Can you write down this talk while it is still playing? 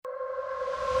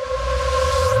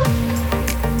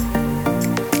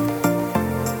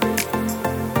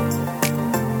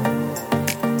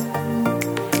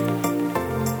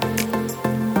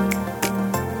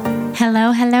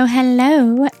Hello, hello,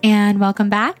 hello, and welcome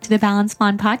back to the Balance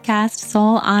Blonde podcast,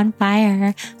 Soul on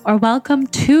Fire, or welcome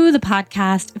to the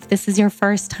podcast if this is your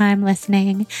first time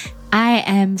listening. I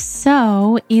am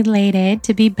so elated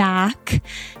to be back.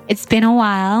 It's been a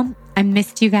while. I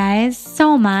missed you guys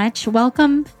so much.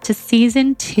 Welcome to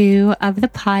season 2 of the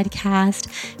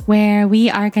podcast, where we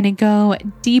are going to go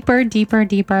deeper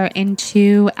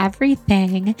into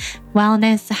everything: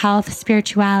 wellness, health,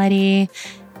 spirituality,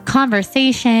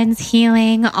 conversations,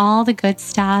 healing, all the good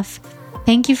stuff.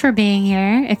 Thank you for being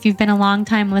here. If you've been a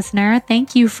long-time listener,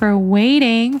 thank you for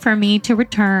waiting for me to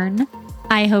return.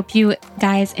 I hope you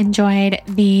guys enjoyed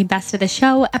the best of the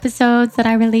show episodes that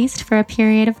I released for a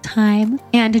period of time.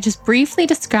 And to just briefly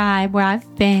describe where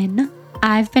I've been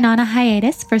on a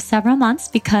hiatus for several months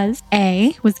because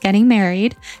I was getting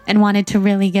married and wanted to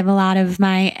really give a lot of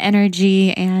my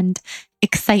energy and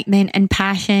excitement and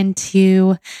passion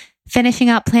to finishing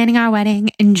up planning our wedding,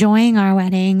 enjoying our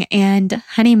wedding, and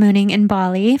honeymooning in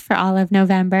Bali for all of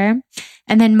November.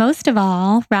 And then most of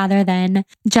all, rather than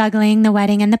juggling the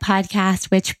wedding and the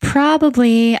podcast, which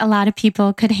probably a lot of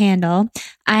people could handle,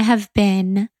 I have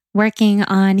been working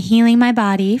on healing my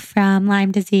body from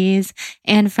Lyme disease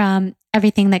and from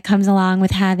everything that comes along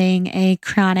with having a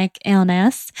chronic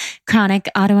illness, chronic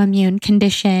autoimmune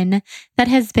condition that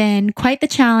has been quite the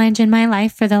challenge in my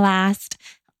life for the last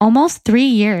almost 3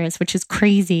 years, which is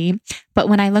crazy. But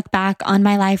when I look back on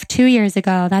my life 2 years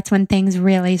ago, that's when things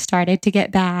really started to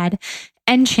get bad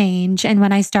and change. And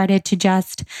when I started to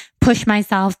just push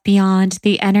myself beyond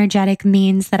the energetic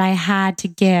means that I had to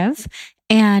give.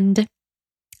 And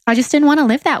I just didn't want to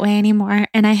live that way anymore.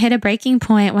 And I hit a breaking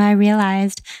point where I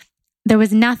realized there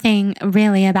was nothing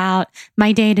really about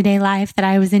my day-to-day life that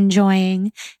I was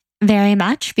enjoying very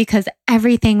much, because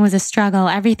everything was a struggle.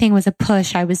 Everything was a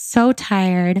push. I was so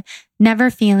tired,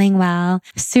 never feeling well,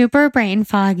 super brain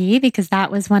foggy, because that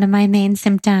was one of my main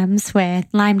symptoms with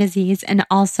Lyme disease, and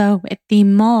also with the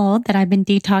mold that I've been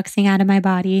detoxing out of my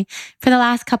body for the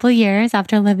last couple of years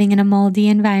after living in a moldy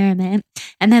environment.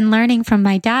 And then learning from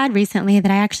my dad recently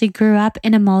that I actually grew up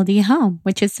in a moldy home,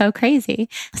 which is so crazy.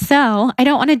 So I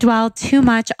don't want to dwell too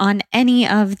much on any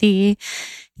of the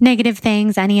negative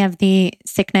things, any of the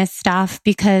sickness stuff,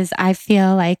 because I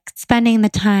feel like spending the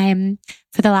time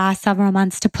for the last several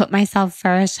months to put myself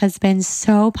first has been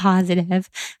so positive.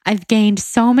 I've gained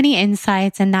so many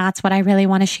insights, and that's what I really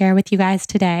want to share with you guys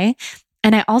today.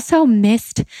 And I also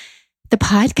missed the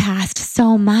podcast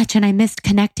so much, and I missed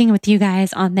connecting with you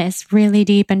guys on this really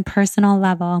deep and personal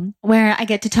level, where I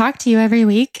get to talk to you every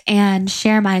week and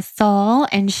share my soul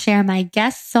and share my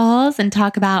guest souls and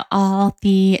talk about all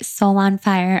the soul on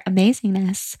fire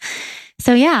amazingness.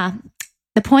 So yeah,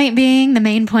 the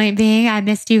main point being, I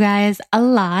missed you guys a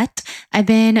lot. I've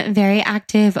been very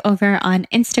active over on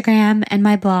Instagram and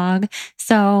my blog.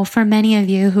 So for many of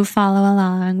you who follow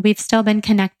along, we've still been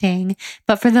connecting.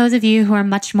 But for those of you who are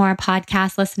much more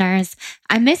podcast listeners,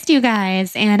 I missed you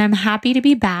guys, and I'm happy to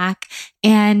be back.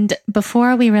 And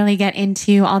before we really get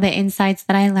into all the insights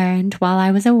that I learned while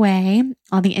I was away,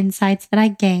 all the insights that I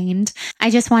gained, I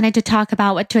just wanted to talk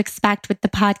about what to expect with the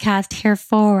podcast here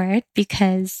forward,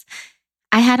 because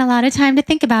I had a lot of time to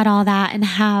think about all that and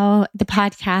how the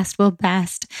podcast will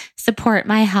best support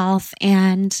my health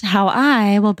and how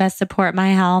I will best support my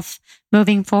health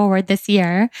moving forward this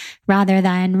year, rather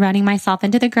than running myself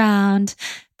into the ground,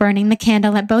 burning the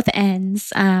candle at both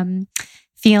ends,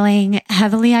 feeling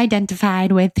heavily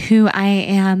identified with who I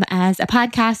am as a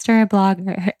podcaster, a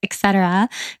blogger, etc.,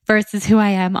 versus who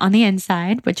I am on the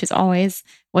inside, which is always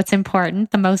what's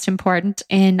important, the most important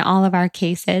in all of our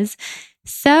cases.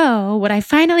 So what I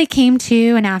finally came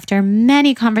to, and after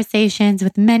many conversations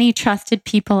with many trusted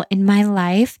people in my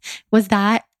life, was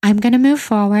that I'm going to move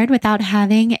forward without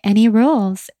having any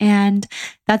rules. And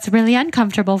that's really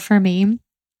uncomfortable for me.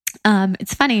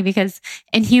 It's funny because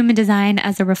in human design,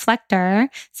 as a reflector,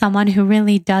 someone who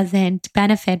really doesn't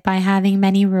benefit by having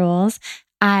many rules,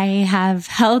 I have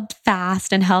held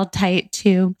fast and held tight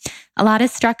to a lot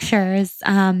of structures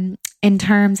in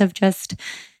terms of just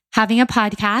having a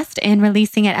podcast and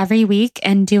releasing it every week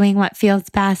and doing what feels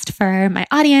best for my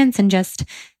audience. And just,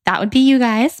 that would be you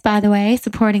guys, by the way,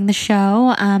 supporting the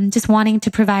show, just wanting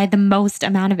to provide the most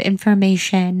amount of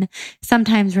information,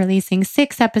 sometimes releasing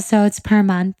 6 episodes per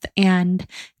month and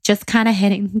just kind of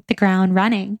hitting the ground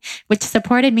running, which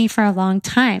supported me for a long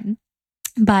time.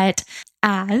 But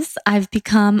as I've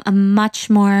become a much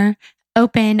more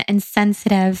open and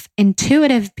sensitive,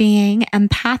 intuitive being,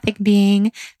 empathic being,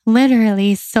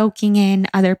 literally soaking in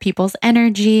other people's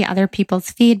energy, other people's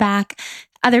feedback,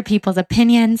 other people's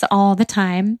opinions all the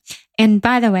time. And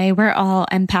by the way, we're all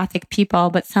empathic people,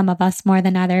 but some of us more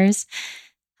than others.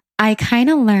 I kind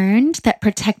of learned that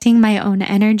protecting my own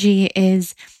energy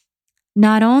is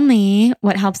not only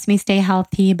what helps me stay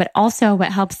healthy, but also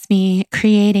what helps me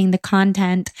creating the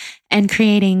content and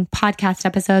creating podcast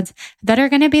episodes that are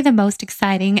going to be the most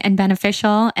exciting and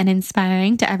beneficial and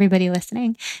inspiring to everybody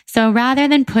listening. So rather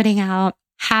than putting out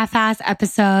half-ass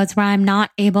episodes where I'm not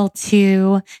able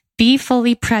to be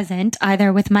fully present,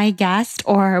 either with my guest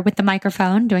or with the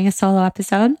microphone doing a solo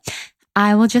episode,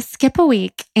 I will just skip a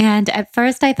week. And at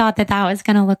first I thought that was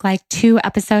going to look like 2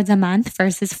 episodes a month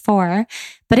versus 4.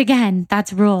 But again,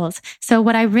 that's rules. So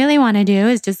what I really want to do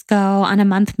is just go on a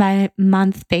month by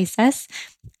month basis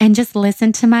and just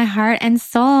listen to my heart and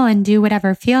soul and do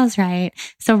whatever feels right.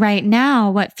 So right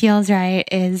now, what feels right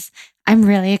is I'm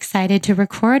really excited to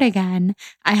record again.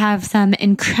 I have some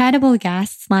incredible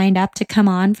guests lined up to come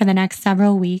on for the next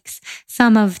several weeks.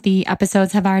 Some of the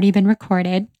episodes have already been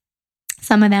recorded.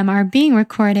 Some of them are being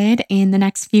recorded in the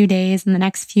next few days, in the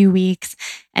next few weeks.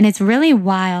 And it's really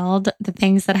wild, the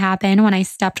things that happen when I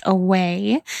stepped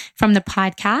away from the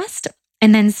podcast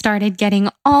and then started getting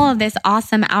all of this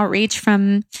awesome outreach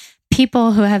from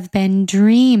people who have been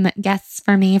dream guests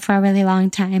for me for a really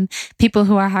long time, people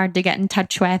who are hard to get in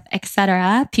touch with,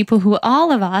 etc. People who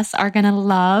all of us are going to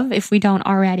love if we don't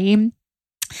already.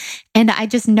 And I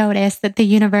just noticed that the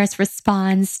universe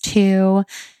responds to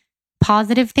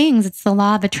positive things. It's the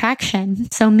law of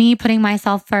attraction. So me putting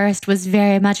myself first was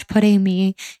very much putting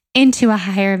me into a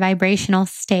higher vibrational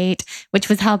state, which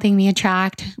is helping me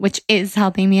attract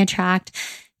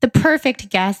the perfect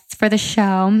guests for the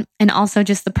show and also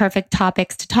just the perfect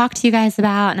topics to talk to you guys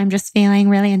about. And I'm just feeling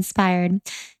really inspired.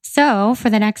 So for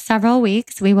the next several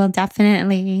weeks, we will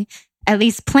definitely at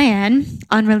least plan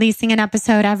on releasing an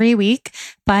episode every week.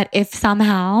 But if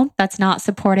somehow that's not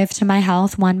supportive to my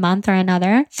health one month or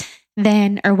another,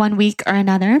 or 1 week or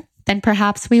another, then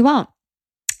perhaps we won't.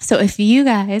 So if you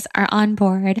guys are on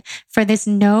board for this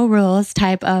no rules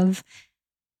type of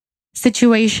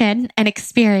situation and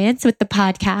experience with the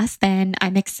podcast, then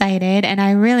I'm excited. And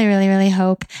I really, really, really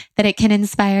hope that it can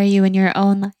inspire you in your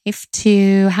own life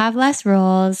to have less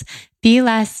rules, be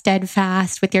less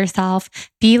steadfast with yourself,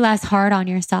 be less hard on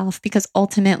yourself, because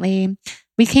ultimately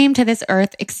we came to this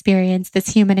earth experience, this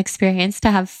human experience, to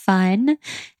have fun.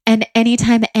 And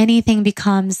anytime anything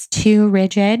becomes too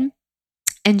rigid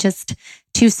and just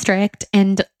too strict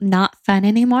and not fun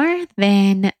anymore,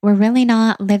 then we're really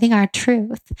not living our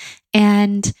truth.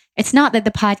 And it's not that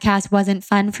the podcast wasn't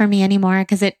fun for me anymore,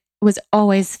 because it was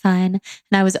always fun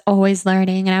and I was always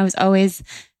learning and I was always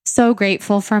so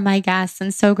grateful for my guests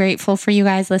and so grateful for you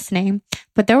guys listening.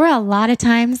 But there were a lot of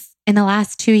times in the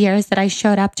last 2 years that I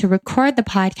showed up to record the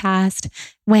podcast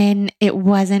when it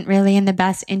wasn't really in the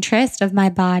best interest of my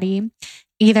body,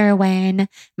 either when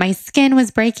my skin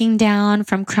was breaking down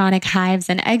from chronic hives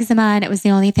and eczema and it was the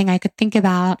only thing I could think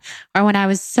about, or when I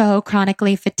was so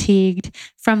chronically fatigued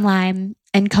from Lyme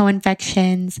and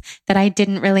co-infections that I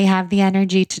didn't really have the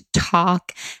energy to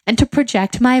talk and to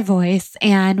project my voice,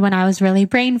 and when I was really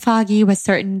brain foggy with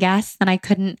certain guests and I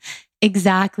couldn't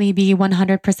exactly be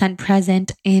 100%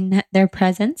 present in their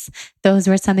presence. Those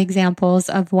were some examples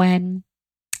of when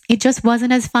it just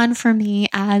wasn't as fun for me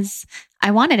as I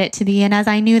wanted it to be and as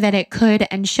I knew that it could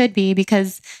and should be,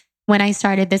 because when I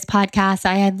started this podcast,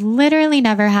 I had literally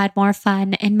never had more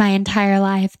fun in my entire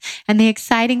life. And the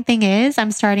exciting thing is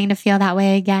I'm starting to feel that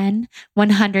way again,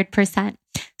 100%.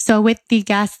 So with the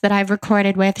guests that I've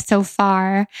recorded with so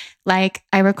far, like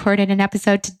I recorded an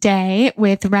episode today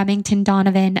with Remington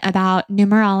Donovan about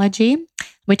numerology.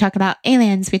 We talk about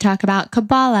aliens. We talk about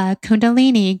Kabbalah,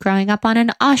 Kundalini, growing up on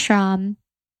an ashram,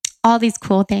 all these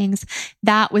cool things.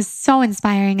 That was so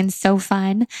inspiring and so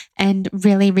fun and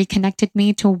really reconnected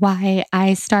me to why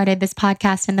I started this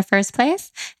podcast in the first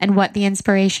place and what the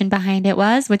inspiration behind it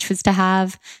was, which was to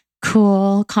have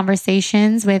cool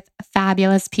conversations with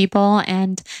fabulous people.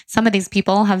 And some of these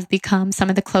people have become some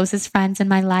of the closest friends in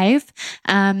my life.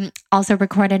 Also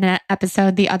recorded an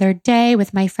episode the other day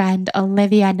with my friend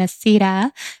Olivia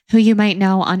Nasita, who you might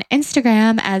know on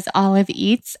Instagram as Olive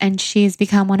Eats. And she's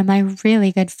become one of my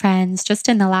really good friends just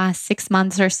in the last 6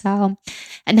 months or so.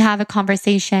 And have a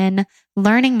conversation,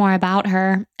 learning more about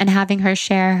her and having her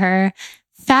share her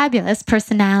fabulous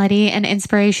personality and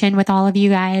inspiration with all of you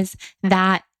guys,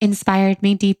 that inspired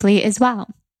me deeply as well.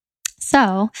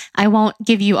 So I won't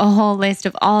give you a whole list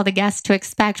of all the guests to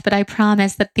expect, but I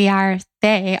promise that they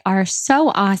are so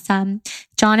awesome.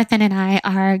 Jonathan and I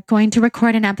are going to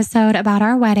record an episode about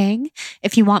our wedding.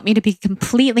 If you want me to be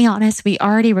completely honest, we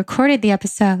already recorded the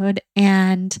episode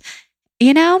and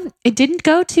it didn't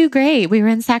go too great. We were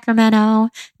in Sacramento.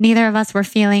 Neither of us were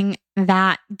feeling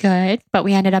that good, but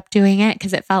we ended up doing it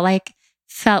because it felt like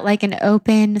felt like an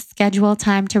open schedule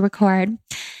time to record.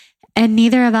 And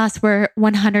neither of us were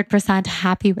 100%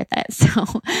 happy with it.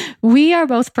 So we are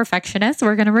both perfectionists.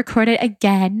 We're going to record it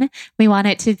again. We want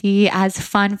it to be as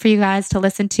fun for you guys to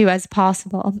listen to as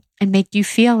possible and make you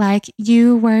feel like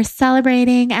you were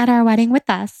celebrating at our wedding with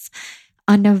us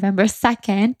on November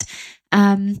 2nd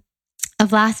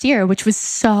of last year, which was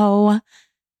so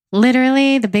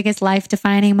literally the biggest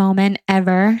life-defining moment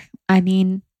ever. I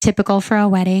mean, typical for a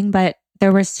wedding, but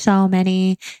there were so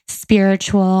many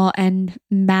spiritual and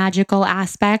magical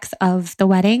aspects of the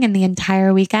wedding and the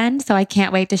entire weekend. So I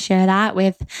can't wait to share that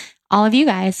with all of you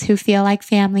guys who feel like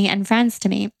family and friends to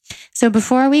me. So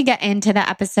before we get into the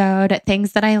episode,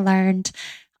 things that I learned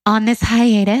on this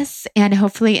hiatus and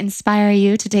hopefully inspire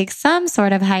you to take some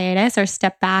sort of hiatus or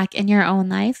step back in your own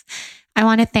life, I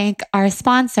want to thank our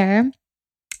sponsor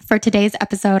for today's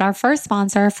episode, our first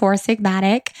sponsor, Four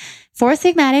Sigmatic. Four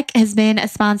Sigmatic has been a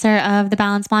sponsor of the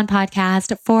Balance Blonde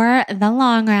podcast for the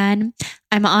long run.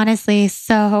 I'm honestly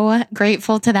so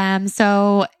grateful to them,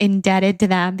 so indebted to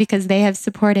them because they have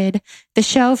supported the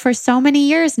show for so many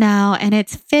years now. And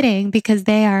it's fitting because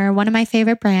they are one of my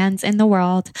favorite brands in the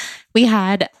world. We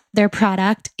had their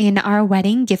product in our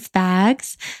wedding gift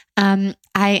bags.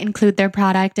 I include their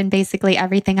product in basically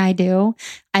everything I do.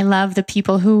 I love the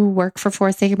people who work for Four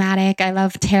Sigmatic. I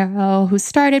love Taro, who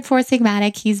started Four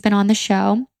Sigmatic. He's been on the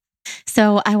show.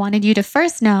 So I wanted you to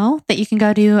first know that you can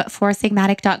go to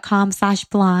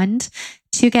foursigmatic.com/blonde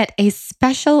to get a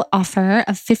special offer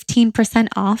of 15%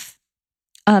 off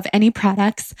of any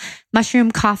products,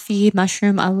 mushroom coffee,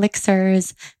 mushroom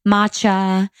elixirs,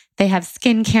 matcha. They have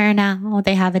skincare now.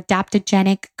 They have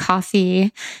adaptogenic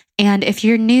coffee. And if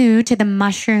you're new to the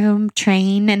mushroom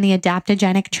train and the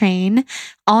adaptogenic train,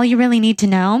 all you really need to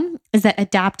know is that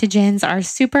adaptogens are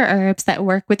super herbs that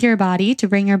work with your body to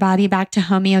bring your body back to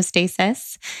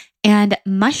homeostasis. And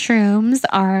mushrooms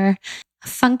are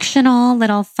functional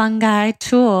little fungi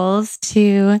tools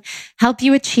to help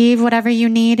you achieve whatever you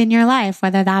need in your life,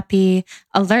 whether that be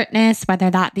alertness, whether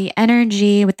that be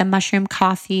energy with the mushroom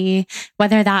coffee,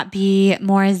 whether that be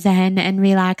more zen and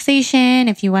relaxation,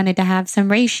 if you wanted to have some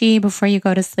reishi before you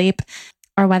go to sleep,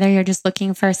 or whether you're just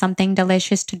looking for something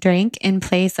delicious to drink in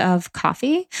place of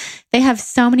coffee. They have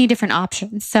so many different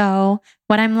options. So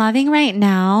what I'm loving right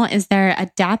now is their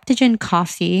adaptogen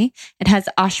coffee. It has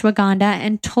ashwagandha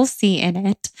and tulsi in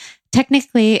it.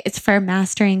 Technically, it's for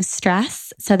mastering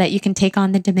stress so that you can take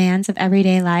on the demands of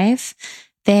everyday life.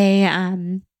 They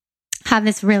have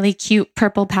this really cute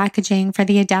purple packaging for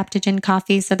the adaptogen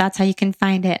coffee. So that's how you can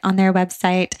find it on their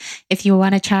website if you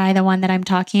want to try the one that I'm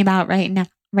talking about right now.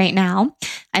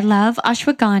 I love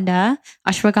ashwagandha.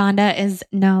 Ashwagandha is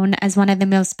known as one of the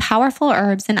most powerful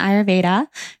herbs in Ayurveda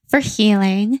for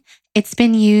healing. It's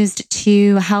been used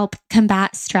to help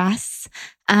combat stress,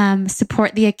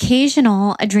 support the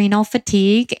occasional adrenal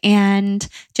fatigue, and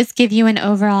just give you an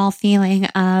overall feeling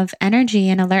of energy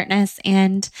and alertness.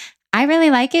 And I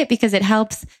really like it because it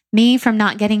helps me from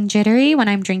not getting jittery when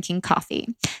I'm drinking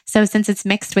coffee. So since it's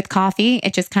mixed with coffee,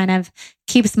 it just kind of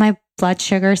keeps my blood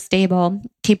sugar stable,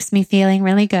 keeps me feeling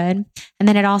really good. And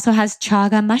then it also has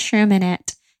chaga mushroom in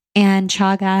it. And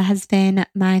chaga has been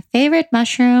my favorite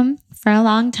mushroom for a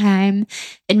long time.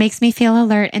 It makes me feel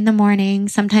alert in the morning.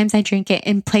 Sometimes I drink it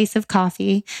in place of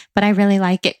coffee, but I really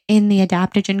like it in the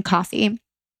adaptogen coffee.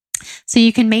 So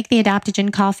you can make the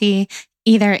adaptogen coffee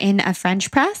either in a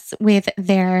French press with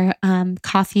their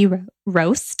coffee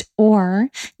roast, or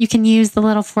you can use the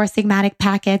little Four Sigmatic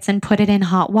packets and put it in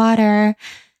hot water.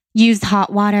 Use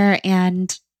hot water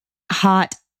and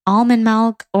hot almond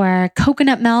milk or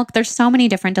coconut milk. There's so many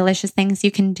different delicious things you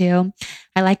can do.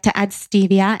 I like to add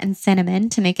stevia and cinnamon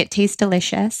to make it taste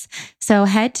delicious. So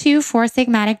head to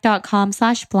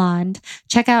foursigmatic.com/blonde.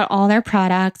 Check out all their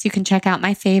products. You can check out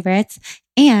my favorites,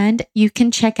 and you can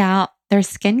check out their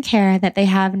skincare that they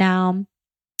have now,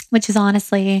 which is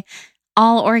honestly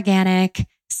all organic,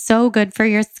 so good for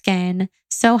your skin,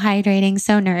 so hydrating,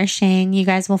 so nourishing. You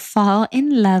guys will fall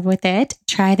in love with it.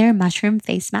 Try their mushroom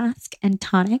face mask and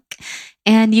tonic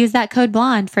and use that code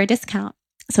BLONDE for a discount.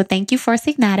 So thank you, Four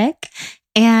Sigmatic.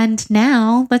 And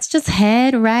now let's just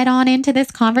head right on into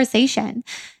this conversation.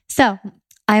 So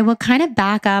I will kind of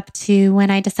back up to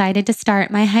when I decided to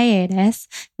start my hiatus,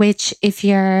 which if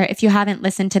you haven't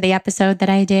listened to the episode that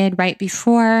I did right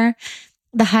before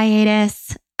the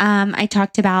hiatus, I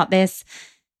talked about this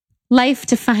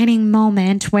life-defining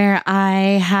moment where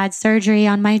I had surgery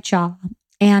on my jaw,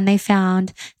 and they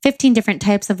found 15 different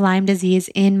types of Lyme disease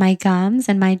in my gums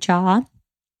and my jaw.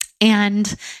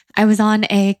 And I was on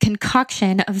a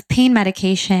concoction of pain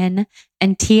medication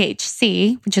and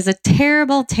THC, which is a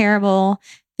terrible, terrible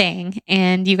thing.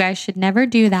 And you guys should never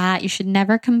do that. You should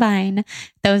never combine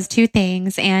those two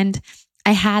things. And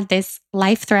I had this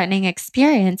life-threatening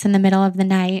experience in the middle of the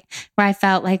night where I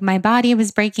felt like my body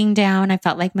was breaking down. I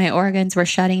felt like my organs were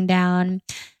shutting down.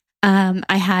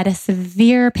 I had a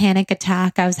severe panic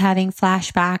attack. I was having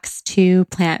flashbacks to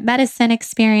plant medicine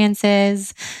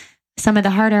experiences, some of the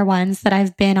harder ones that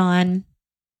I've been on.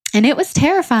 And it was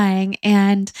terrifying.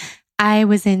 And I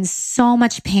was in so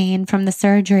much pain from the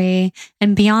surgery.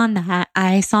 And beyond that,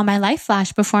 I saw my life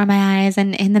flash before my eyes.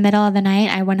 And in the middle of the night,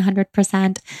 I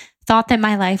 100% thought that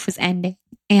my life was ending.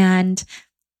 And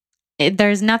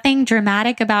there's nothing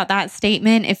dramatic about that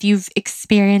statement. If you've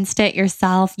experienced it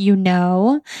yourself, you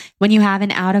know, when you have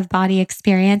an out-of-body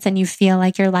experience and you feel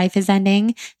like your life is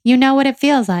ending, you know what it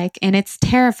feels like. And it's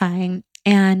terrifying.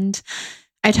 And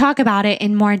I talk about it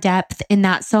in more depth in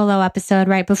that solo episode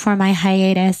right before my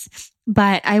hiatus.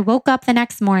 But I woke up the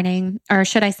next morning, or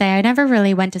should I say, I never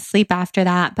really went to sleep after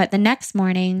that. But the next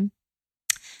morning,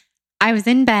 I was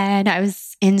in bed. I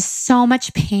was in so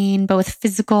much pain, both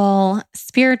physical,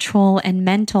 spiritual, and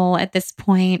mental at this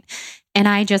point. And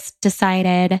I just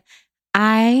decided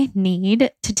I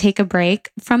need to take a break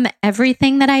from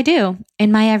everything that I do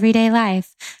in my everyday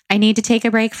life. I need to take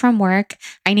a break from work.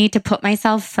 I need to put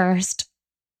myself first.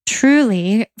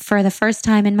 Truly, for the first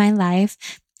time in my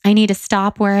life, I need to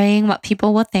stop worrying what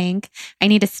people will think. I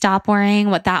need to stop worrying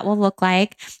what that will look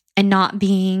like and not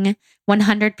being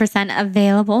 100%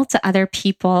 available to other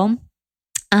people.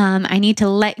 I need to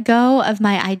let go of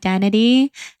my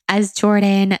identity as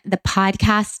Jordan, the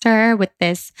podcaster with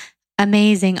this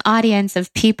amazing audience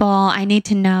of people. I need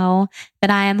to know that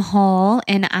I am whole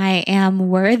and I am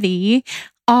worthy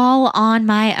all on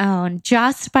my own,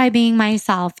 just by being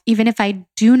myself, even if I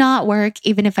do not work,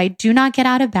 even if I do not get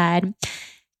out of bed,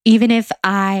 even if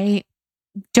I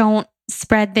don't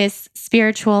spread this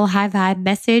spiritual high vibe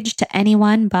message to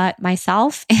anyone but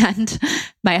myself and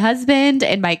my husband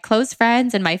and my close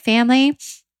friends and my family.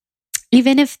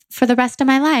 Even if for the rest of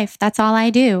my life, that's all I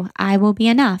do, I will be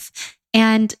enough.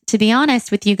 And to be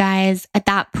honest with you guys, at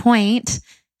that point,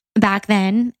 back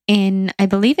then in, I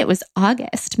believe it was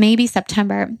August, maybe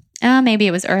September, maybe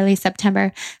it was early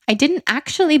September, I didn't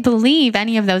actually believe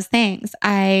any of those things.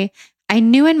 I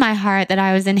knew in my heart that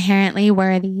I was inherently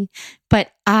worthy,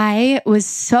 but I was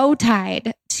so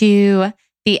tied to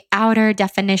the outer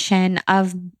definition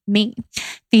of me,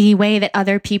 the way that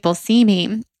other people see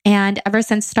me. And ever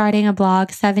since starting a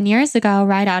blog 7 years ago,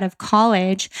 right out of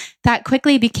college, that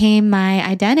quickly became my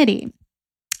identity.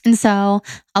 And so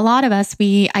a lot of us,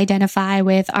 we identify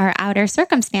with our outer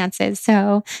circumstances.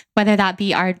 So whether that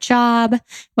be our job,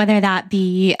 whether that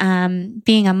be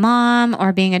being a mom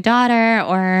or being a daughter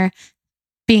or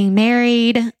being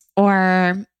married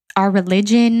or our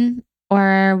religion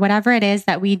or whatever it is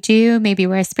that we do, maybe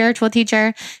we're a spiritual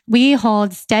teacher, we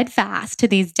hold steadfast to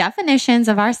these definitions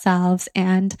of ourselves.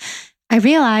 And I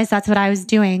realized that's what I was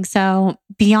doing. So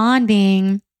beyond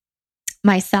being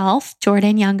myself,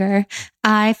 Jordan Younger,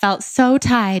 I felt so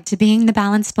tied to being the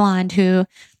balanced blonde who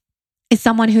is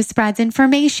someone who spreads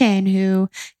information, who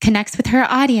connects with her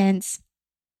audience.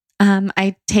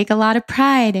 I take a lot of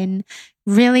pride in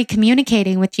really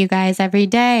communicating with you guys every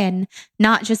day and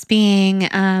not just being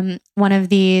one of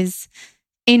these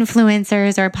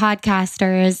influencers or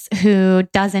podcasters who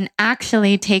doesn't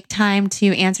actually take time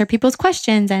to answer people's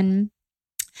questions and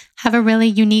have a really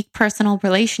unique personal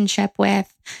relationship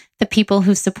with the people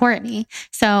who support me.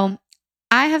 So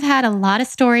I have had a lot of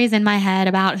stories in my head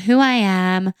about who I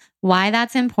am, why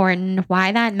that's important,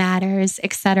 why that matters,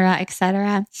 et cetera, et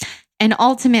cetera. And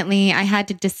ultimately, I had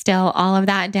to distill all of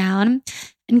that down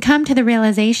and come to the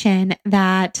realization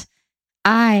that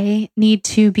I need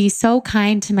to be so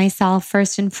kind to myself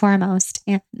first and foremost,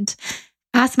 and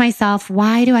ask myself,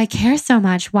 why do I care so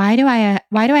much? Why do I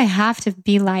have to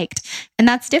be liked? And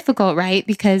that's difficult, right?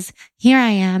 Because here I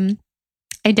am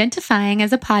identifying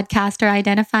as a podcaster,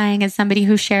 identifying as somebody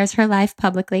who shares her life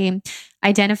publicly,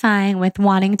 identifying with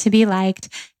wanting to be liked.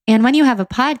 And when you have a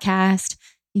podcast,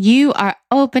 you are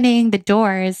opening the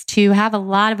doors to have a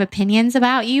lot of opinions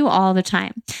about you all the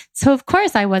time. So of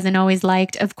course I wasn't always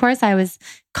liked. Of course I was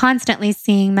constantly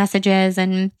seeing messages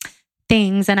and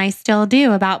things, and I still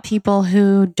do, about people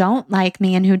who don't like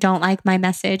me and who don't like my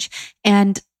message.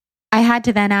 And I had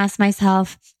to then ask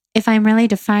myself, if I'm really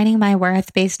defining my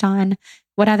worth based on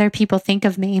what other people think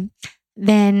of me,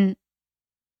 then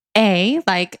A,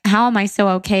 like, how am I so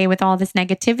okay with all this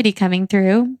negativity coming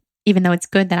through, even though it's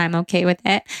good that I'm okay with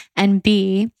it? And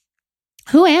B,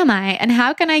 who am I? And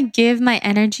how can I give my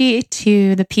energy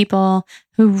to the people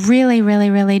who really, really,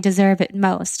 really deserve it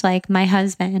most? Like my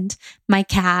husband, my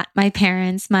cat, my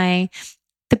parents, my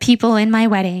the people in my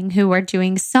wedding who were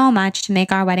doing so much to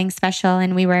make our wedding special.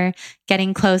 And we were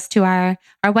getting close to our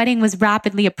wedding was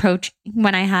rapidly approaching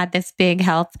when I had this big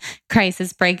health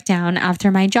crisis breakdown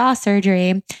after my jaw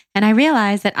surgery. And I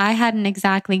realized that I hadn't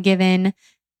exactly given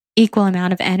equal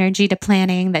amount of energy to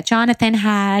planning that Jonathan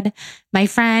had. My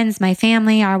friends, my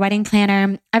family, our wedding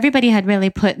planner, everybody had really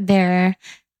put their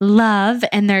love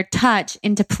and their touch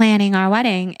into planning our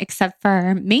wedding, except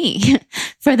for me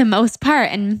for the most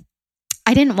part. And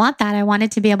I didn't want that. I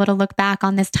wanted to be able to look back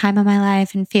on this time of my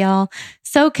life and feel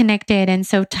so connected and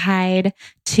so tied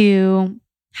to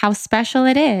how special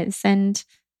it is. And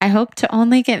I hope to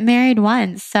only get married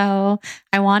once. So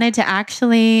I wanted to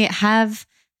actually have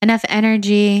enough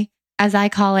energy, as I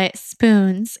call it,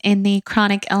 spoons. In the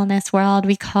chronic illness world,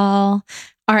 we call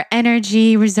our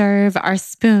energy reserve our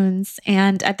spoons.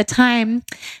 And at the time,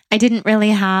 I didn't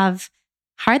really have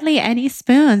hardly any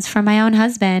spoons for my own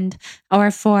husband or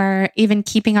for even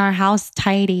keeping our house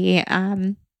tidy.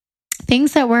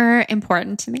 Things that were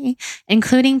important to me,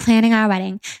 including planning our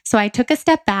wedding. So I took a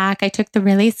step back. I took the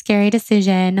really scary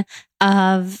decision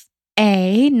of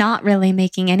not really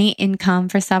making any income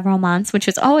for several months, which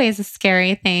is always a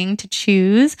scary thing to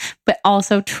choose, but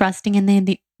also trusting in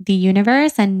the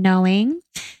universe and knowing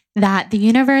that the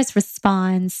universe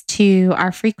responds to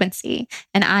our frequency.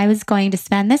 And I was going to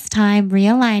spend this time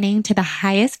realigning to the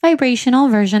highest vibrational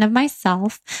version of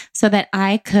myself so that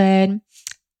I could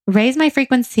raise my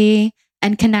frequency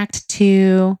and connect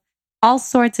to all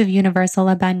sorts of universal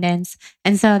abundance.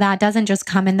 And so that doesn't just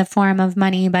come in the form of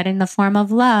money, but in the form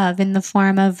of love, in the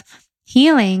form of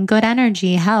healing, good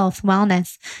energy, health,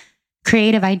 wellness,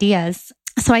 creative ideas.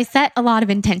 So I set a lot of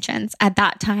intentions at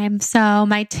that time. So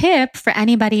my tip for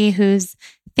anybody who's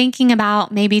thinking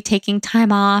about maybe taking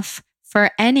time off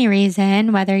for any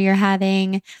reason, whether you're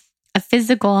having a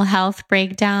physical health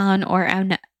breakdown or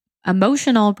an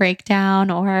emotional breakdown,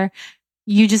 or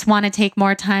you just want to take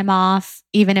more time off,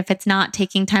 even if it's not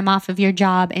taking time off of your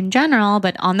job in general,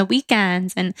 but on the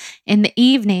weekends and in the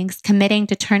evenings, committing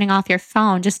to turning off your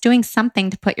phone, just doing something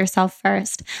to put yourself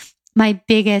first. My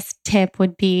biggest tip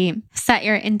would be set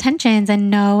your intentions and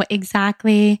know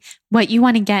exactly what you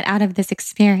want to get out of this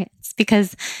experience.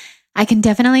 Because I can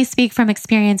definitely speak from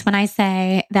experience when I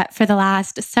say that for the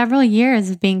last several years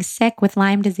of being sick with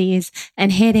Lyme disease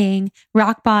and hitting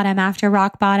rock bottom after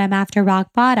rock bottom after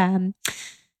rock bottom,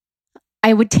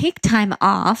 I would take time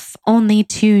off only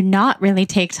to not really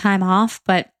take time off,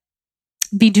 but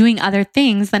be doing other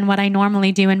things than what I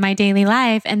normally do in my daily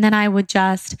life. And then I would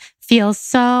just feel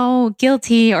so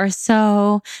guilty or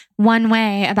so one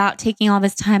way about taking all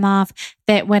this time off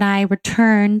that when I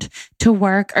returned to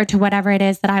work or to whatever it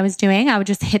is that I was doing, I would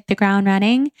just hit the ground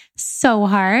running so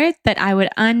hard that I would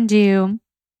undo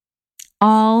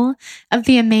all of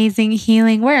the amazing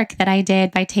healing work that I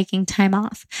did by taking time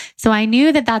off. So I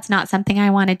knew that that's not something I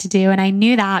wanted to do. And I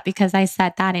knew that because I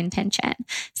set that intention.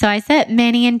 So I set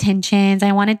many intentions.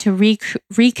 I wanted to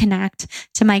reconnect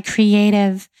to my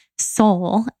creative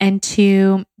soul and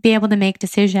to be able to make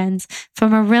decisions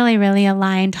from a really, really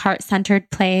aligned, heart-centered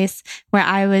place where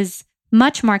I was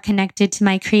much more connected to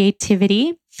my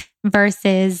creativity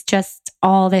versus just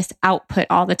all this output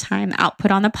all the time,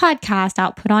 output on the podcast,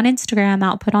 output on Instagram,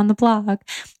 output on the blog.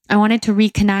 I wanted to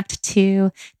reconnect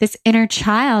to this inner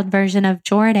child version of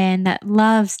Jordan that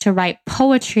loves to write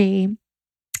poetry,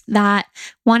 that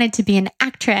wanted to be an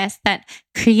actress, that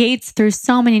creates through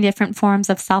so many different forms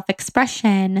of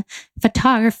self-expression,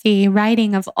 photography,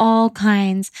 writing of all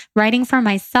kinds, writing for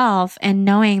myself and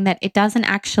knowing that it doesn't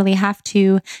actually have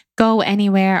to go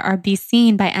anywhere or be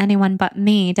seen by anyone but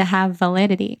me to have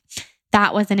validity.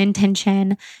 That was an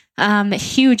intention. A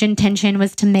huge intention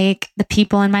was to make the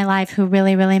people in my life who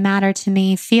really, really matter to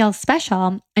me feel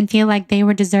special and feel like they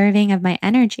were deserving of my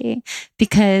energy,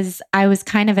 because I was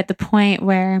kind of at the point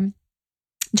where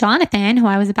Jonathan, who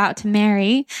I was about to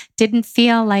marry, didn't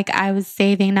feel like I was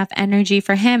saving enough energy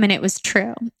for him. And it was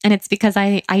true. And it's because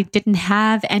I didn't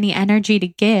have any energy to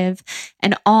give.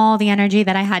 And all the energy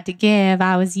that I had to give,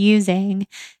 I was using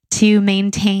to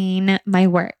maintain my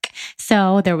work.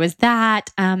 So there was that.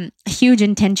 A huge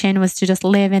intention was to just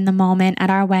live in the moment at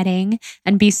our wedding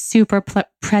and be super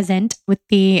present with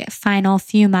the final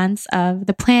few months of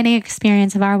the planning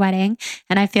experience of our wedding.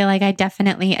 And I feel like I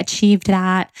definitely achieved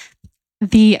that.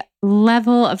 The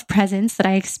level of presence that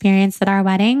I experienced at our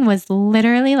wedding was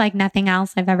literally like nothing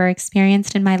else I've ever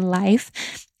experienced in my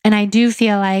life. And I do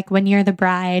feel like when you're the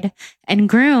bride and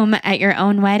groom at your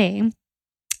own wedding,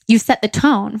 you set the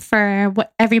tone for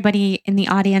what everybody in the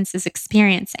audience is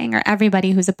experiencing, or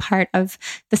everybody who's a part of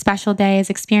the special day is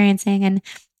experiencing. And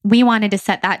we wanted to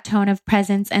set that tone of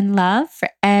presence and love for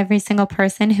every single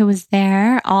person who was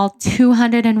there, all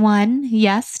 201,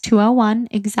 yes, 201,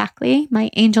 exactly,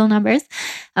 my angel numbers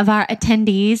of our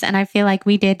attendees. And I feel like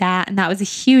we did that. And that was a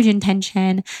huge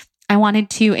intention. I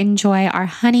wanted to enjoy our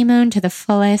honeymoon to the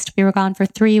fullest. We were gone for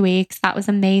 3 weeks. That was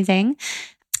amazing.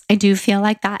 I do feel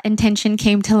like that intention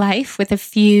came to life with a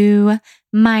few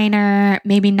minor,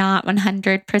 maybe not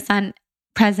 100%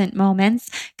 present moments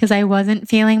because I wasn't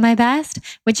feeling my best,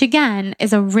 which again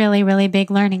is a really, really big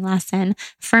learning lesson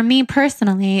for me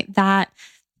personally, that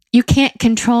you can't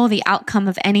control the outcome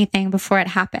of anything before it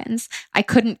happens. I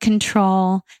couldn't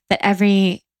control that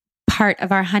every part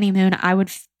of our honeymoon, I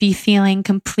would be feeling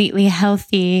completely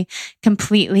healthy,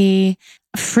 completely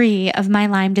free of my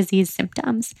Lyme disease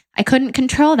symptoms. I couldn't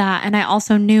control that. And I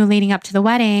also knew leading up to the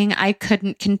wedding, I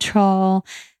couldn't control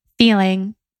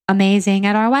feeling amazing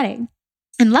at our wedding.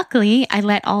 And luckily, I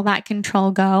let all that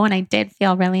control go, and I did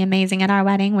feel really amazing at our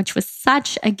wedding, which was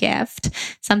such a gift,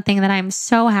 something that I'm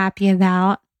so happy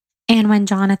about. And when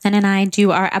Jonathan and I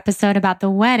do our episode about the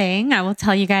wedding, I will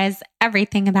tell you guys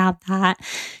everything about that.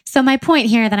 So my point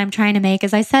here that I'm trying to make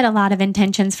is I set a lot of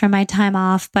intentions for my time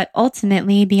off, but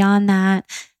ultimately beyond that,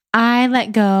 I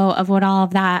let go of what all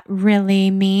of that really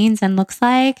means and looks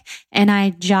like. And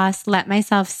I just let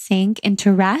myself sink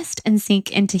into rest and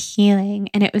sink into healing.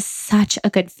 And it was such a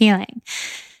good feeling.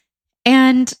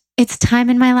 And it's time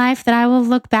in my life that I will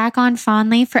look back on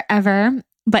fondly forever.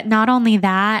 But not only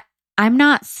that, I'm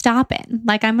not stopping.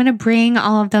 Like, I'm going to bring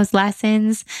all of those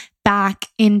lessons back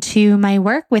into my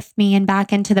work with me and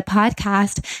back into the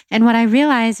podcast. And what I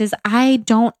realized is I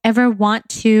don't ever want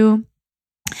to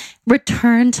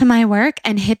return to my work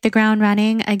and hit the ground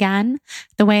running again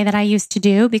the way that I used to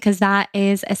do, because that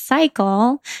is a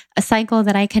cycle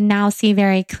that I can now see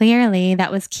very clearly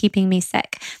that was keeping me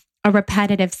sick, a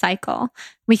repetitive cycle.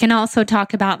 We can also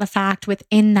talk about the fact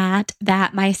within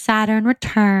that my Saturn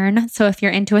return. So if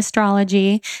you're into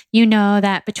astrology, you know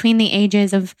that between the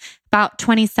ages of about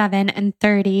 27 and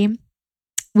 30,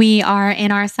 we are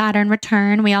in our Saturn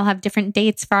return. We all have different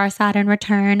dates for our Saturn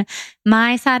return.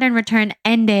 My Saturn return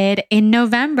ended in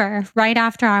November, right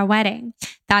after our wedding.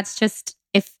 That's just,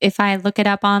 if I look it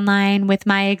up online with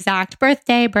my exact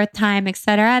birthday, birth time,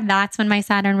 etc., that's when my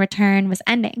Saturn return was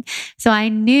ending. So I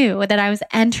knew that I was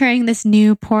entering this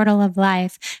new portal of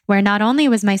life where not only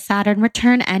was my Saturn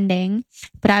return ending,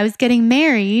 but I was getting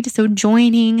married. So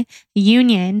joining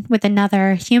union with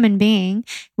another human being,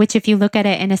 which if you look at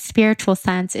it in a spiritual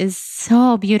sense is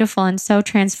so beautiful and so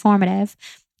transformative,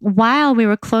 while we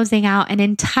were closing out an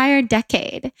entire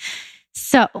decade.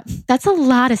 So that's a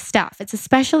lot of stuff. It's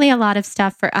especially a lot of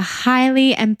stuff for a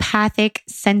highly empathic,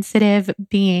 sensitive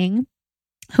being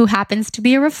who happens to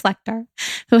be a reflector,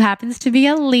 who happens to be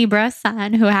a Libra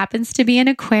sun, who happens to be an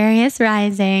Aquarius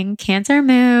rising, Cancer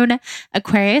moon,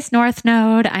 Aquarius north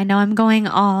node. I know I'm going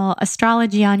all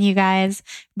astrology on you guys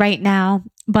right now,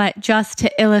 but just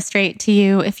to illustrate to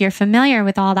you, if you're familiar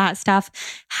with all that stuff,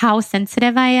 how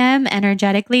sensitive I am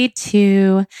energetically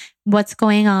to what's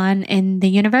going on in the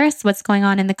universe, what's going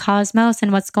on in the cosmos,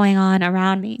 and what's going on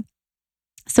around me.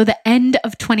 So the end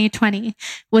of 2020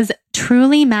 was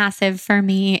truly massive for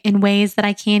me in ways that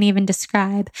I can't even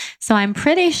describe. So I'm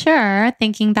pretty sure,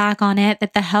 thinking back on it,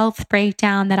 that the health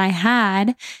breakdown that I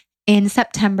had in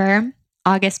September,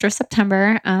 August or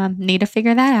September, need to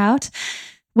figure that out,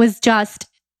 was just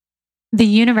the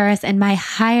universe and my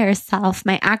higher self,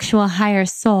 my actual higher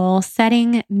soul,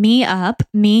 setting me up,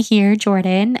 me here,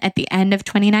 Jordan, at the end of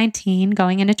 2019,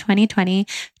 going into 2020,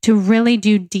 to really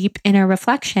do deep inner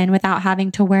reflection without having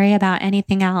to worry about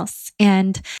anything else.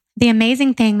 And the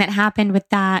amazing thing that happened with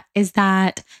that is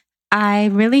that I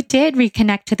really did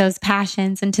reconnect to those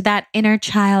passions and to that inner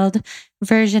child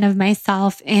version of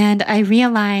myself. And I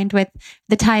realigned with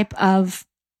the type of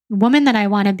woman that I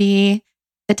want to be,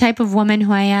 the type of woman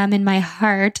who I am in my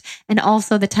heart, and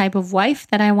also the type of wife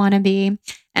that I want to be.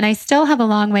 And I still have a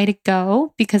long way to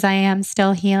go because I am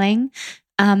still healing.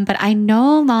 But I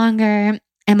no longer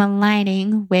am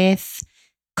aligning with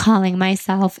calling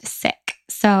myself sick.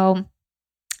 So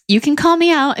you can call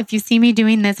me out if you see me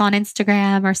doing this on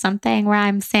Instagram or something where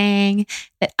I'm saying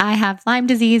that I have Lyme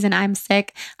disease and I'm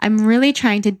sick. I'm really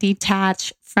trying to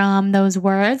detach from those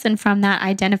words and from that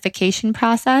identification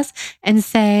process and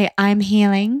say, I'm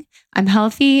healing, I'm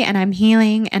healthy, and I'm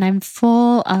healing, and I'm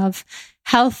full of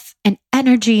health and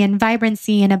energy and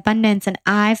vibrancy and abundance, and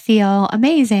I feel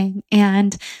amazing.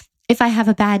 And if I have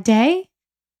a bad day,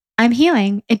 I'm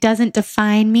healing. It doesn't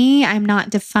define me. I'm not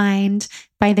defined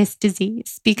by this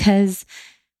disease, because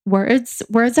words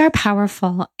are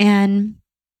powerful. And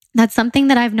That's something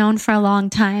that I've known for a long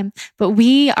time, but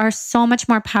we are so much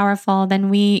more powerful than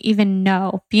we even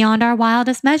know. Beyond our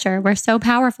wildest measure, we're so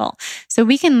powerful. So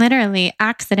we can literally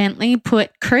accidentally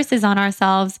put curses on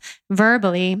ourselves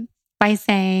verbally by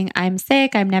saying, I'm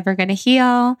sick, I'm never going to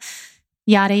heal,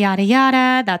 yada, yada,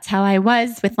 yada. That's how I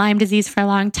was with Lyme disease for a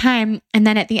long time. And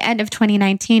then at the end of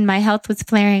 2019, my health was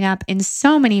flaring up in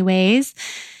so many ways.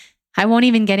 I won't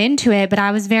even get into it, but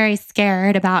I was very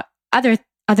scared about other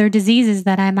diseases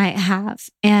that I might have.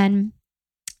 And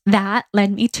that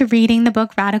led me to reading the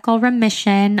book Radical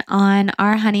Remission on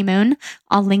our honeymoon.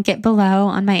 I'll link it below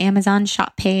on my Amazon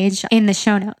shop page in the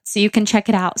show notes so you can check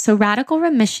it out. So Radical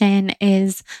Remission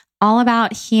is all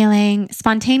about healing,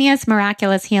 spontaneous,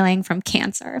 miraculous healing from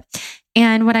cancer.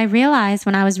 And what I realized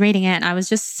when I was reading it, and I was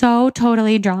just so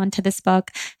totally drawn to this book,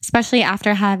 especially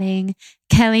after having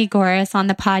Kelly Goris on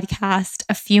the podcast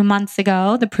a few months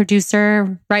ago, the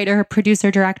producer, writer,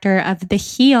 producer, director of the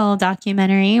Heal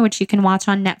documentary, which you can watch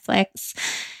on Netflix.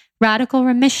 Radical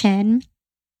Remission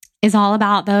is all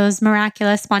about those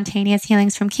miraculous, spontaneous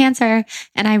healings from cancer.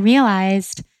 And I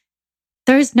realized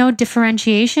there's no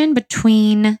differentiation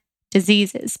between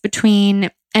diseases,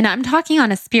 and I'm talking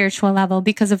on a spiritual level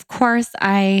because, of course,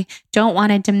 I don't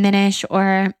want to diminish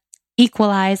or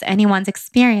equalize anyone's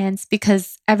experience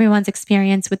because everyone's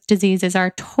experience with diseases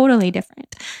are totally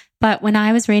different. But when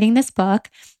I was reading this book,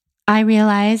 I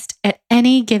realized at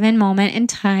any given moment in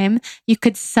time, you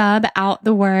could sub out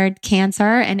the word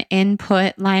cancer and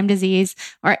input Lyme disease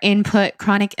or input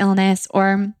chronic illness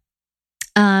or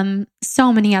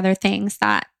so many other things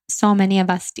that so many of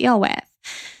us deal with.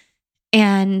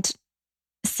 And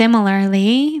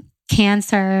similarly,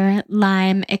 cancer,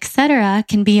 Lyme, etc.,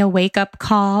 can be a wake-up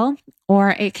call or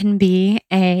it can be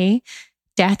a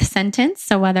death sentence.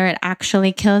 So whether it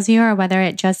actually kills you or whether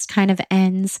it just kind of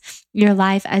ends your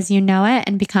life as you know it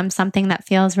and becomes something that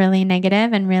feels really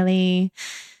negative and really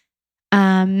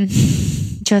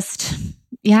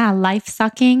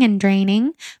life-sucking and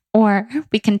draining. Or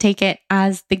we can take it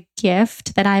as the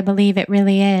gift that I believe it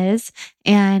really is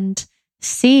and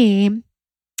see.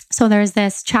 So there's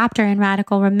this chapter in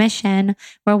Radical Remission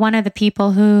where one of the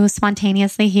people who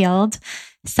spontaneously healed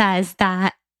says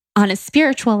that on a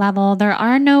spiritual level, there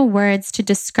are no words to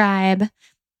describe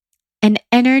an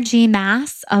energy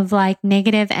mass of like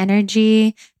negative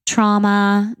energy,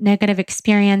 trauma, negative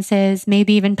experiences,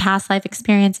 maybe even past life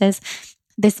experiences,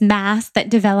 this mass that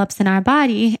develops in our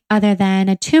body other than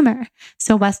a tumor.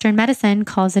 So Western medicine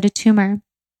calls it a tumor,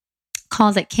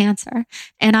 calls it cancer.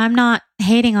 And I'm not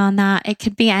hating on that. It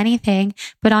could be anything.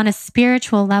 But on a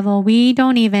spiritual level, we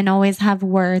don't even always have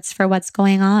words for what's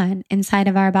going on inside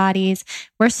of our bodies.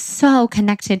 We're so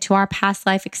connected to our past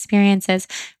life experiences.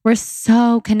 We're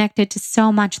so connected to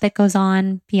so much that goes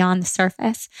on beyond the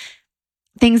surface.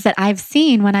 Things that I've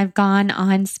seen when I've gone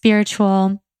on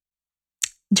spiritual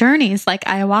journeys like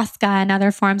ayahuasca and other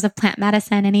forms of plant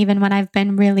medicine, and even when I've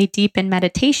been really deep in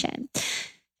meditation.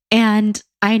 And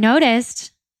I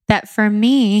noticed that for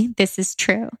me, this is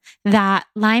true, that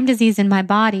Lyme disease in my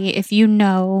body, if you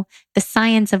know the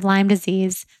science of Lyme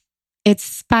disease,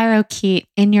 it's spirochete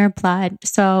in your blood.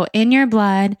 So in your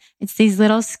blood, it's these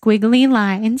little squiggly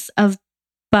lines of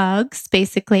bugs,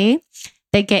 basically,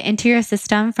 that get into your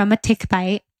system from a tick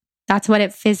bite. That's what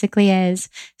it physically is.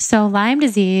 So Lyme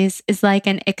disease is like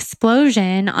an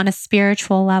explosion on a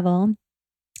spiritual level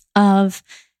of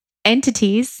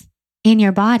entities in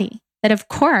your body that, of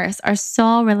course, are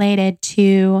so related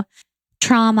to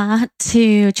trauma,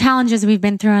 to challenges we've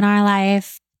been through in our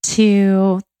life,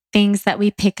 to things that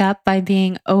we pick up by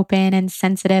being open and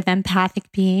sensitive,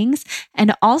 empathic beings,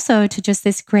 and also to just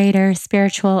this greater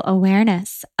spiritual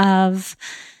awareness of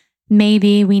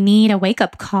maybe we need a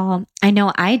wake-up call. I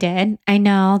know I did. I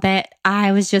know that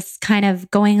I was just kind of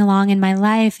going along in my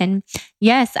life. And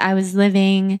yes, I was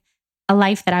living a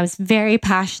life that I was very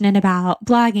passionate about,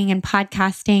 blogging and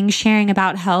podcasting, sharing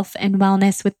about health and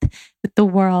wellness with the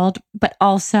world. But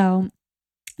also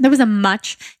there was a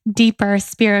much deeper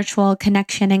spiritual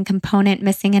connection and component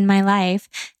missing in my life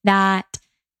that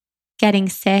getting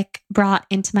sick brought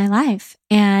into my life.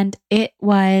 And it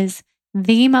was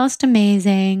the most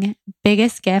amazing,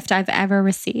 biggest gift I've ever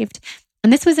received.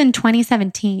 And this was in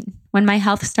 2017 when my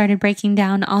health started breaking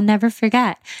down. I'll never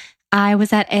forget. I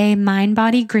was at a Mind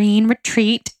Body Green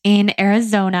retreat in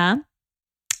Arizona.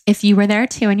 If you were there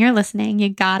too and you're listening, you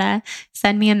gotta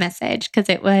send me a message because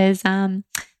it was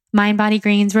Mind Body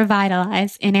Greens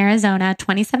Revitalize in Arizona,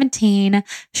 2017,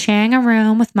 sharing a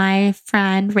room with my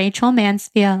friend Rachel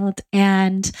Mansfield,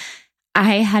 and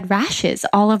I had rashes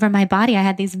all over my body. I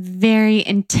had these very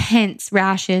intense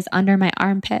rashes under my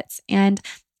armpits, and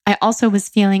I also was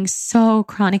feeling so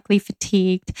chronically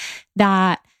fatigued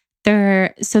that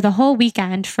so the whole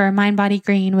weekend for Mind Body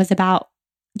Green was about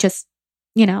just,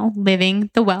 living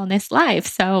the wellness life.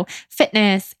 So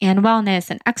fitness and wellness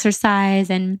and exercise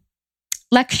and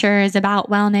lectures about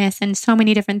wellness and so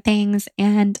many different things.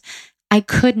 And I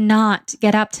could not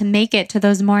get up to make it to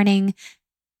those morning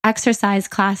exercise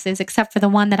classes, except for the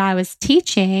one that I was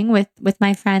teaching with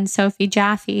my friend Sophie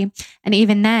Jaffe. And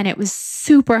even then it was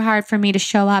super hard for me to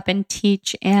show up and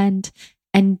teach and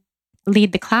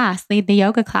lead the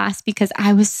yoga class, because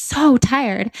I was so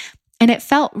tired. And it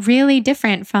felt really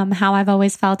different from how I've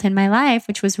always felt in my life,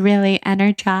 which was really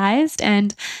energized.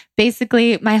 And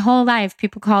basically my whole life,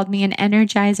 people called me an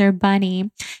Energizer bunny.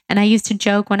 And I used to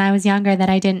joke when I was younger that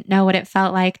I didn't know what it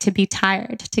felt like to be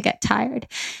tired, to get tired.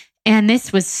 And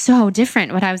this was so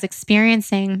different what I was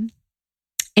experiencing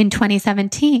in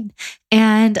 2017.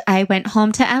 And I went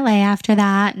home to LA after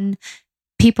that, and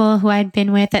people who I'd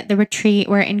been with at the retreat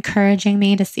were encouraging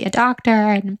me to see a doctor,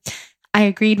 and I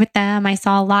agreed with them. I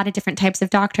saw a lot of different types of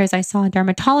doctors. I saw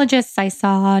dermatologists, I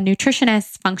saw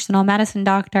nutritionists, functional medicine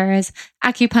doctors,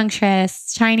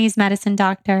 acupuncturists, Chinese medicine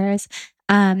doctors.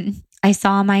 I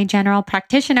saw my general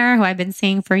practitioner who I've been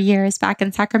seeing for years back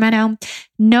in Sacramento.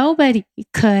 Nobody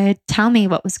could tell me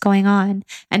what was going on.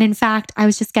 And in fact, I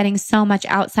was just getting so much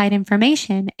outside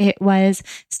information. It was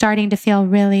starting to feel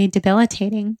really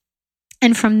debilitating.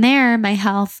 And from there, my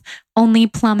health only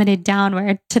plummeted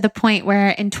downward to the point where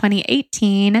in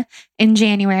 2018, in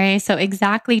January, so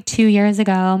exactly 2 years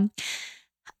ago,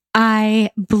 I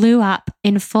blew up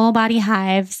in full body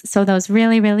hives. So those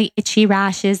really, really itchy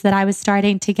rashes that I was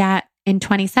starting to get in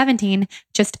 2017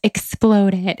 just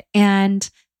exploded. And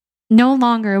no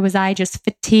longer was I just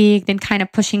fatigued and kind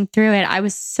of pushing through it. I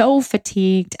was so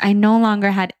fatigued. I no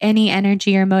longer had any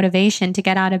energy or motivation to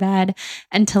get out of bed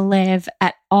and to live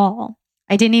at all.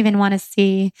 I didn't even want to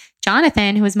see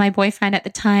Jonathan, who was my boyfriend at the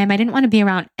time. I didn't want to be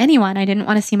around anyone. I didn't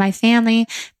want to see my family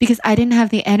because I didn't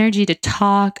have the energy to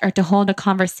talk or to hold a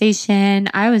conversation.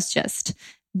 I was just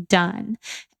done.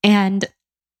 And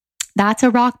that's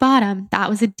a rock bottom. That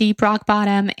was a deep rock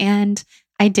bottom. And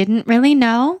I didn't really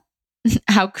know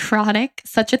how chronic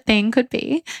such a thing could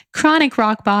be. Chronic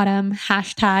rock bottom,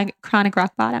 hashtag chronic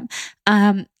rock bottom.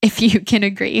 If you can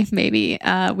agree, maybe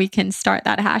we can start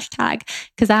that hashtag,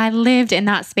 because I lived in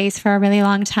that space for a really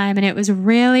long time and it was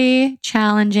really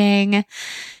challenging,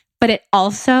 but it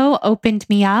also opened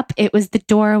me up. It was the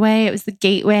doorway, it was the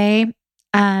gateway.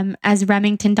 As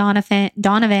Remington Donovan,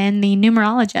 the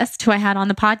numerologist who I had on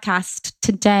the podcast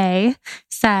today,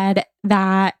 said,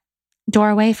 that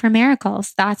doorway for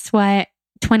miracles. That's what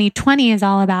 2020 is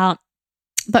all about.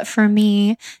 But for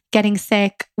me, getting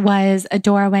sick was a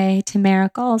doorway to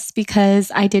miracles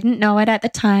because I didn't know it at the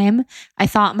time. I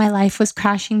thought my life was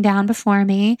crashing down before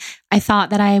me. I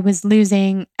thought that I was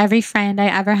losing every friend I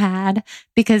ever had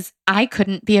because I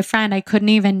couldn't be a friend. I couldn't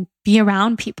even be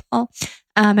around people.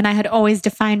 And I had always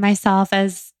defined myself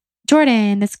as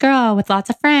Jordan, this girl with lots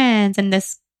of friends and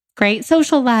this great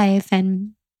social life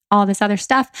and all this other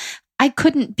stuff. I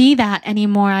couldn't be that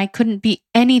anymore. I couldn't be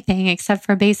anything except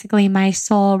for basically my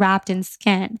soul wrapped in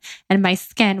skin. And my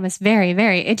skin was very,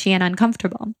 very itchy and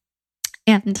uncomfortable.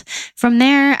 And from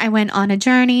there, I went on a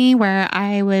journey where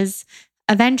I was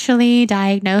eventually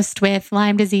diagnosed with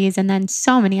Lyme disease and then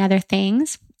so many other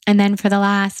things. And then for the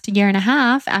last year and a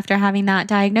half after having that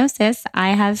diagnosis, I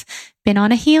have been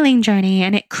on a healing journey,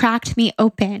 and it cracked me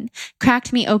open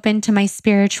to my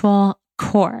spiritual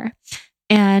core.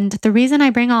 And the reason I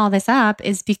bring all this up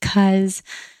is because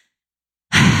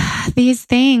these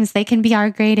things, they can be our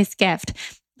greatest gift.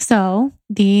 So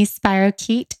the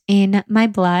spirochete in my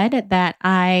blood that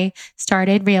I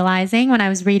started realizing when I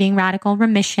was reading Radical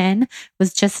Remission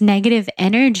was just negative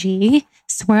energy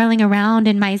swirling around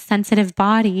in my sensitive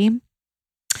body,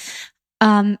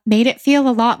 made it feel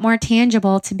a lot more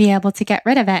tangible to be able to get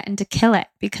rid of it and to kill it.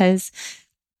 Because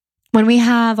when we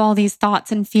have all these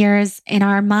thoughts and fears in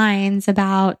our minds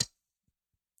about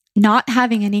not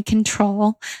having any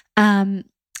control,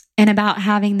 and about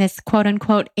having this quote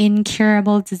unquote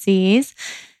incurable disease,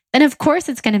 then of course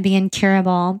it's going to be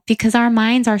incurable because our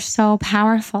minds are so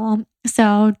powerful.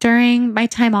 So during my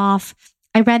time off,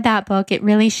 I read that book. It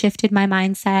really shifted my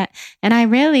mindset. And I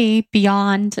really,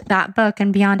 beyond that book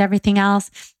and beyond everything else,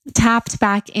 tapped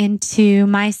back into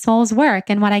my soul's work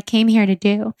and what I came here to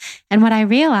do. And what I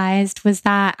realized was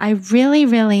that I really,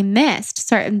 really missed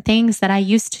certain things that I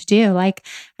used to do. Like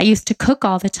I used to cook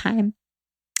all the time.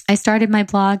 I started my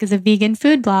blog as a vegan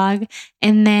food blog.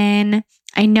 And then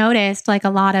I noticed like a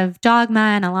lot of dogma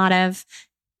and a lot of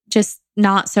just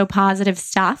not so positive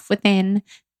stuff within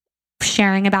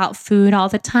sharing about food all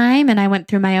the time. And I went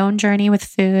through my own journey with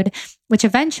food, which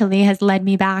eventually has led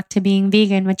me back to being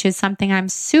vegan, which is something I'm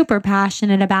super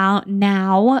passionate about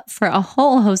now for a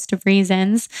whole host of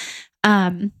reasons.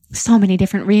 So many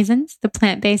different reasons. The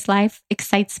plant-based life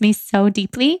excites me so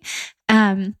deeply.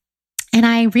 And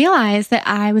I realized that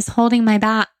I was holding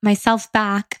myself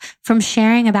back from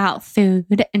sharing about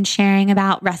food and sharing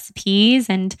about recipes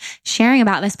and sharing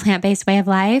about this plant-based way of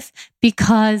life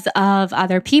because of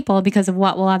other people, because of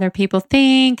what will other people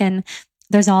think. And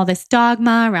there's all this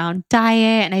dogma around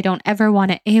diet, and I don't ever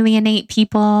want to alienate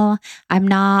people. I'm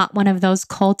not one of those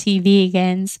culty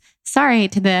vegans. Sorry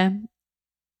to the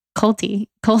culty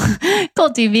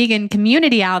vegan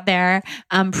community out there.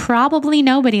 Probably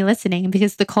nobody listening,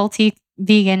 because the culty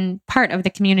vegan part of the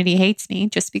community hates me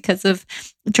just because of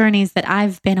journeys that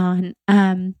I've been on.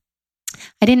 I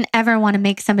didn't ever want to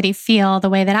make somebody feel the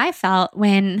way that I felt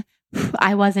when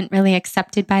I wasn't really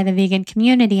accepted by the vegan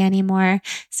community anymore.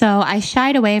 So I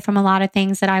shied away from a lot of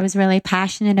things that I was really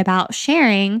passionate about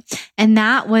sharing. And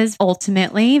that was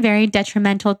ultimately very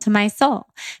detrimental to my soul,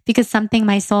 because something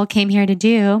my soul came here to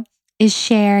do is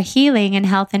share healing and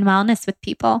health and wellness with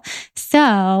people. So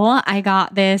I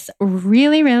got this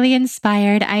really, really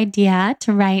inspired idea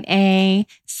to write a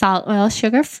salt, oil,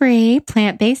 sugar-free,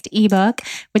 plant-based ebook,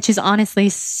 which is honestly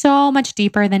so much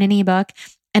deeper than an ebook.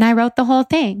 And I wrote the whole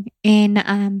thing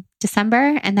in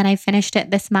December, and then I finished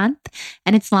it this month,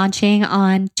 and it's launching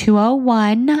on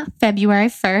 2/01, February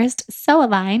 1st. So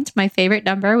aligned, my favorite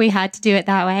number. We had to do it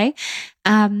that way.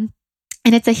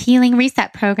 And it's a healing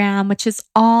reset program, which is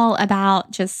all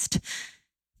about just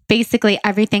basically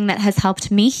everything that has helped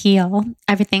me heal,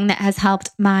 everything that has helped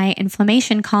my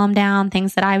inflammation calm down,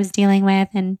 things that I was dealing with.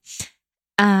 And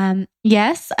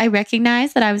yes, I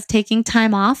recognize that I was taking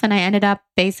time off, and I ended up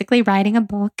basically writing a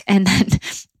book and then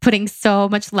putting so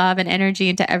much love and energy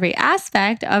into every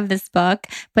aspect of this book.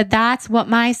 But that's what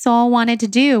my soul wanted to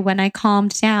do when I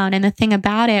calmed down. And the thing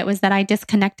about it was that I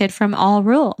disconnected from all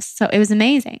rules. So it was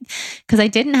amazing because I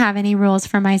didn't have any rules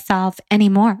for myself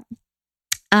anymore.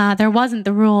 There wasn't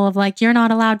the rule of like, you're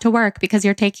not allowed to work because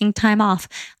you're taking time off.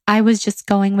 I was just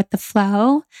going with the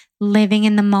flow, living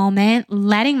in the moment,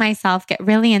 letting myself get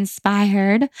really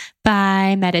inspired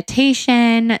by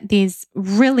meditation, these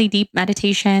really deep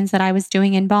meditations that I was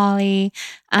doing in Bali,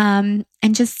 and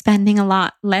just spending a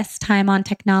lot less time on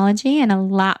technology and a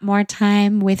lot more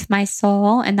time with my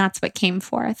soul. And that's what came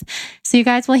forth. So you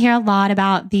guys will hear a lot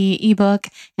about the ebook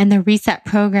and the reset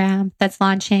program that's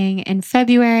launching in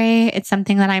February. It's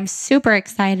something that I'm super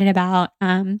excited about.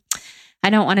 I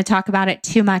don't want to talk about it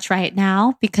too much right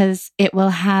now because it will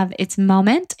have its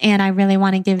moment. And I really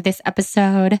want to give this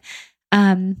episode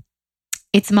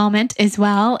its moment as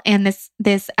well. And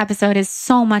this episode is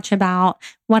so much about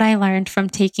what I learned from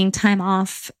taking time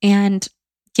off and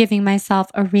giving myself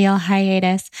a real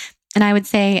hiatus. And I would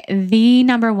say the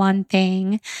number one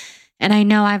thing, and I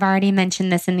know I've already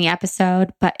mentioned this in the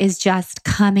episode, but is just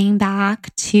coming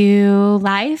back to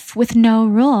life with no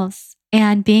rules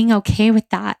and being okay with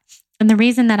that. And the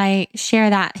reason that I share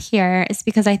that here is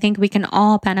because I think we can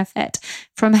all benefit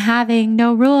from having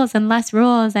no rules and less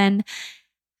rules. And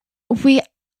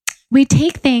we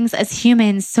take things as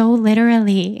humans so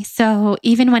literally. So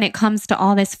even when it comes to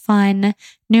all this fun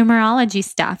numerology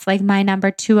stuff, like my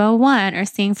number 201 or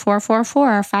seeing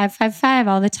 444 or 555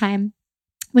 all the time,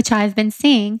 which I've been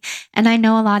seeing, and I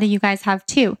know a lot of you guys have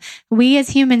too. We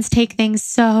as humans take things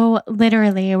so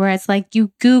literally, where it's like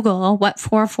you Google what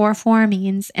 444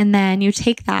 means, and then you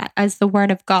take that as the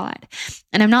word of God.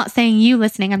 And I'm not saying you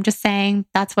listening, I'm just saying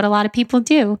that's what a lot of people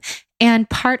do. And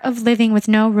part of living with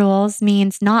no rules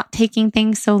means not taking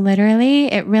things so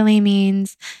literally. It really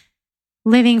means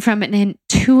living from an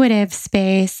intuitive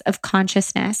space of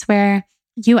consciousness where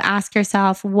you ask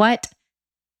yourself, what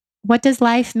does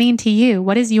life mean to you?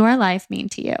 What does your life mean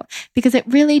to you? Because it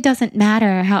really doesn't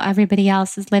matter how everybody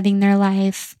else is living their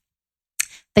life.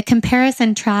 The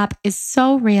comparison trap is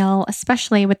so real,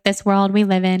 especially with this world we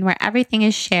live in where everything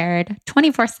is shared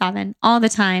 24/7, all the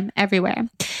time, everywhere.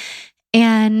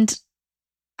 And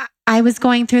I was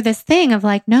going through this thing of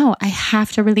like, no, I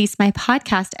have to release my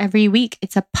podcast every week.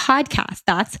 It's a podcast.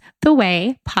 That's the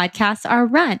way podcasts are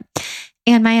run.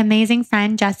 And my amazing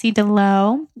friend, Jessie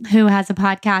DeLoe, who has a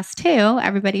podcast too,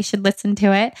 everybody should listen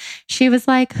to it. She was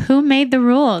like, who made the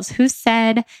rules? Who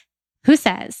says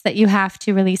that you have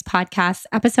to release podcast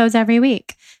episodes every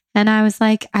week? And I was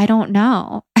like, I don't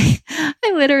know.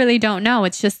 I literally don't know.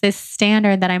 It's just this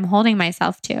standard that I'm holding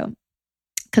myself to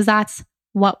because that's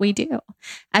what we do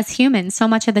as humans so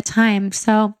much of the time.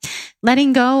 So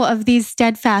letting go of these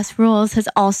steadfast rules has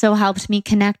also helped me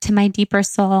connect to my deeper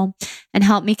soul and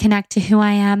help me connect to who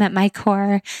I am at my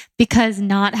core, because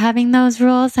not having those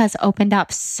rules has opened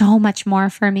up so much more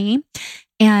for me,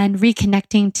 and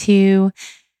reconnecting to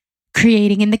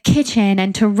creating in the kitchen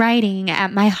and to writing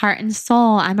at my heart and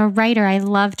soul. I'm a writer. I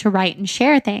love to write and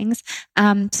share things.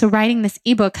 So writing this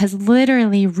ebook has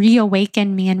literally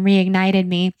reawakened me and reignited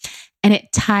me. And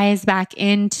it ties back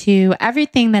into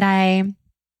everything that I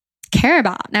care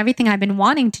about and everything I've been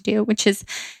wanting to do, which is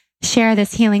share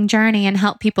this healing journey and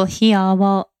help people heal.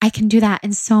 Well, I can do that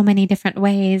in so many different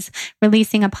ways.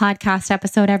 Releasing a podcast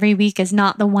episode every week is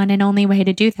not the one and only way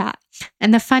to do that.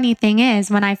 And the funny thing is,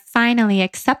 when I finally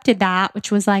accepted that, which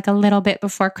was like a little bit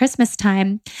before Christmas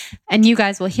time, and you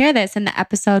guys will hear this in the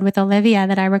episode with Olivia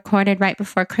that I recorded right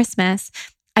before Christmas,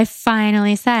 I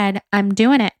finally said, I'm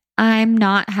doing it. I'm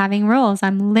not having rules.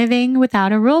 I'm living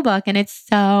without a rule book. And it's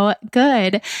so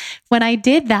good. When I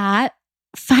did that,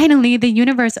 finally, the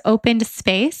universe opened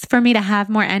space for me to have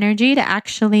more energy to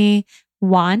actually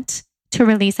want to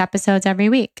release episodes every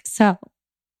week. So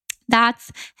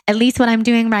that's at least what I'm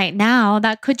doing right now.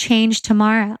 That could change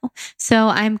tomorrow. So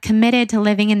I'm committed to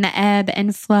living in the ebb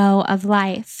and flow of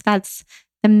life. That's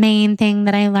the main thing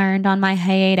that I learned on my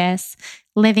hiatus.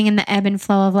 Living in the ebb and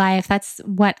flow of life. That's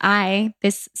what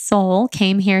this soul,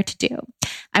 came here to do.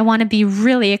 I want to be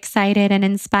really excited and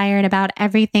inspired about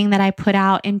everything that I put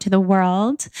out into the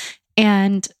world.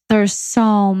 And there's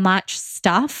so much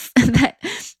stuff that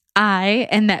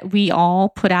that we all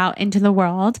put out into the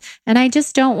world. And I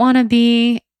just don't want to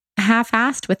be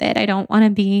half-assed with it. I don't want to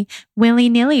be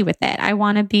willy-nilly with it. I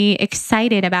want to be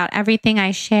excited about everything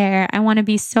I share. I want to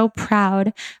be so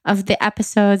proud of the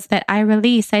episodes that I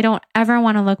release. I don't ever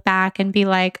want to look back and be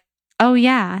like, oh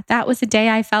yeah, that was a day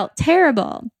I felt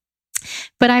terrible.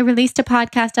 But I released a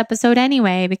podcast episode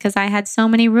anyway because I had so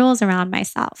many rules around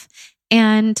myself.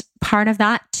 And part of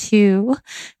that too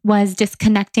was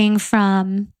disconnecting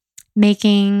from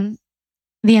making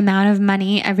the amount of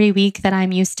money every week that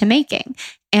I'm used to making.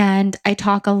 And I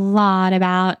talk a lot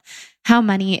about how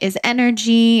money is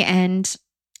energy and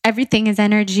everything is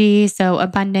energy. So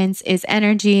abundance is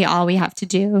energy. All we have to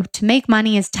do to make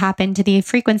money is tap into the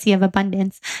frequency of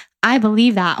abundance. I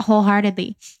believe that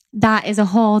wholeheartedly. That is a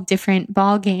whole different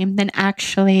ballgame than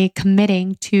actually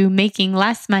committing to making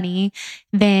less money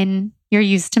than you're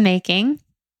used to making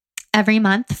every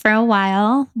month for a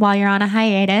while you're on a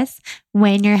hiatus,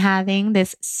 when you're having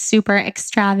this super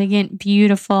extravagant,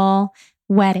 beautiful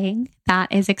wedding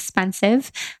that is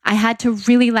expensive. I had to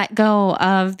really let go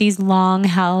of these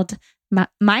long-held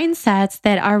mindsets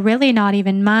that are really not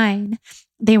even mine.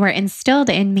 They were instilled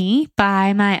in me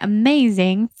by my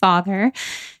amazing father,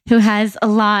 who has a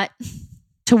lot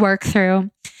to work through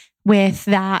with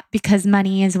that, because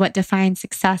money is what defines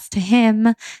success to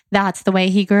him. That's the way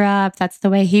he grew up. That's the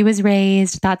way he was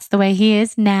raised. That's the way he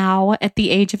is now at the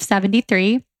age of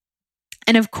 73.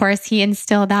 And of course, he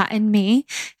instilled that in me.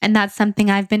 And that's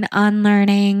something I've been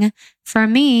unlearning for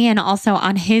me and also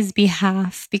on his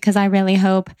behalf, because I really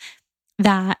hope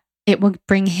that it will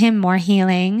bring him more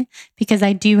healing, because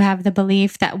I do have the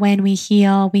belief that when we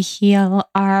heal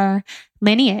our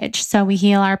lineage. So we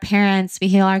heal our parents, we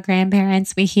heal our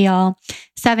grandparents, we heal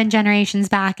 7 generations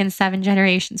back and 7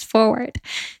 generations forward.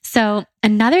 So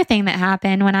another thing that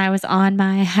happened when I was on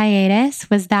my hiatus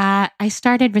was that I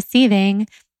started receiving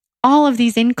all of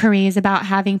these inquiries about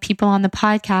having people on the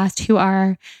podcast who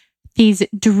are these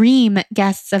dream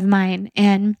guests of mine.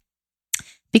 And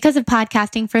because of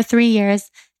podcasting for 3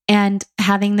 years and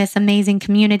having this amazing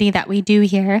community that we do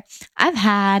here, I've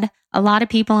had a lot of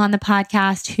people on the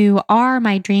podcast who are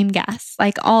my dream guests,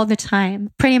 like all the time.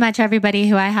 Pretty much everybody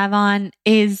who I have on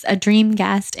is a dream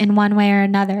guest in one way or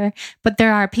another. But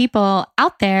there are people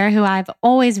out there who I've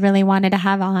always really wanted to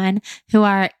have on, who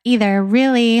are either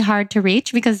really hard to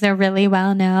reach because they're really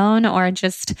well known, or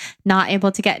just not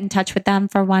able to get in touch with them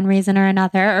for one reason or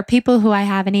another, or people who I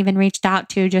haven't even reached out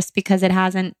to just because it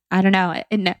hasn't, I don't know,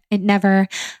 it never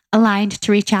aligned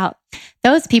to reach out.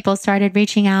 Those people started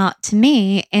reaching out to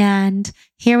me, and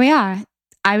here we are.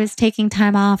 I was taking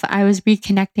time off. I was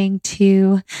reconnecting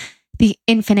to the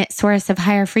infinite source of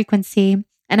higher frequency.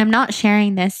 And I'm not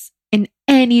sharing this in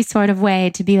any sort of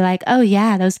way to be like, oh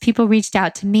yeah, those people reached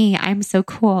out to me. I'm so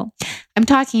cool. I'm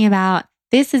talking about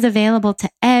this is available to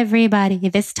everybody,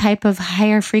 this type of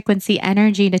higher frequency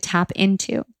energy to tap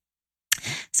into.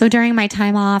 So during my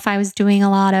time off, I was doing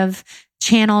a lot of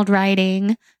channeled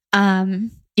writing.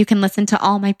 You can listen to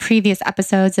all my previous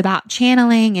episodes about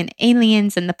channeling and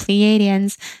aliens and the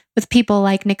Pleiadians. with people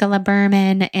like Nicola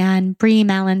Berman and Brie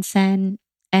Mallinson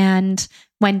and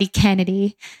Wendy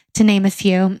Kennedy, to name a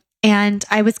few. And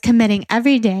I was committing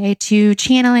every day to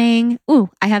channeling. Ooh,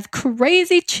 I have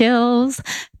crazy chills.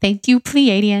 Thank you,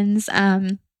 Pleiadians.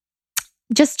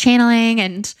 Just channeling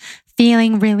and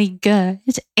feeling really good.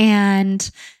 And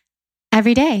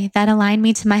every day that aligned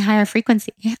me to my higher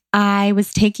frequency. I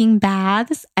was taking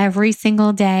baths every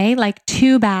single day, like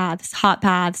 2 baths, hot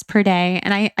baths per day.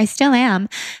 And I still am,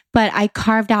 but I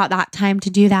carved out that time to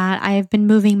do that. I've been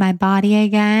moving my body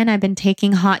again. I've been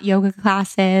taking hot yoga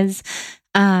classes.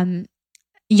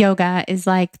 Yoga is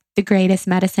like the greatest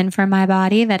medicine for my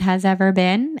body that has ever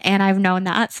been. And I've known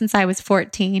that since I was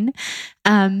 14.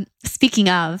 Speaking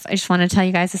of, I just want to tell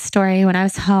you guys a story. When I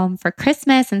was home for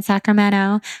Christmas in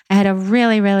Sacramento, I had a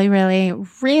really, really, really,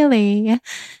 really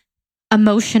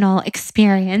emotional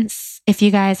experience. If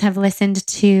you guys have listened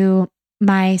to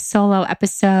my solo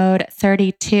episode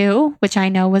 32, which I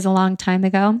know was a long time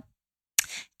ago,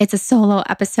 it's a solo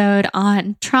episode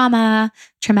on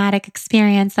traumatic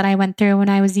experience that I went through when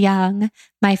I was young.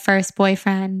 My first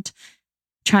boyfriend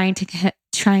trying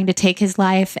to take his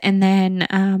life, and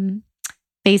then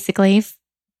basically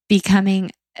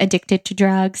becoming addicted to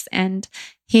drugs. And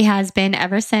he has been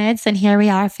ever since. And here we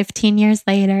are 15 years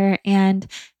later, and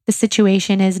the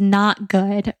situation is not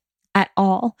good at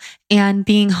all. And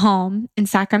being home in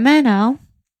Sacramento,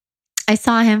 I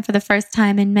saw him for the first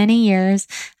time in many years.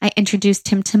 I introduced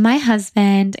him to my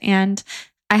husband, and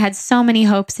I had so many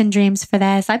hopes and dreams for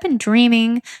this. I've been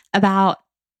dreaming about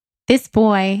this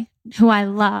boy who I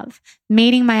love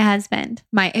mating my husband,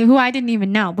 who I didn't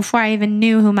even know before I even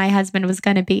knew who my husband was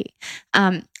going to be.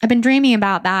 I've been dreaming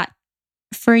about that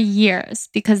for years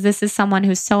because this is someone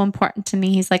who's so important to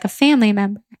me. He's like a family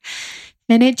member.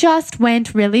 And it just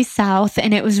went really south,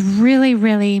 and it was really,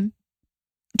 really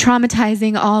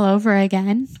traumatizing all over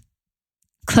again,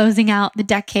 closing out the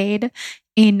decade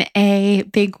in a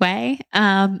big way,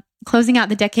 closing out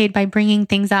the decade by bringing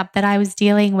things up that I was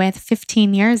dealing with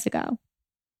 15 years ago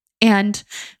and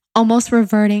almost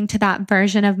reverting to that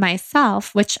version of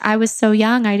myself, which I was so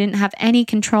young. I didn't have any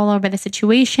control over the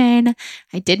situation.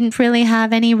 I didn't really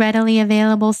have any readily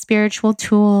available spiritual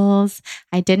tools.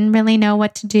 I didn't really know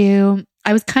what to do.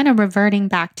 I was kind of reverting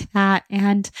back to that.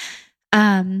 And,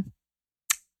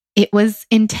 it was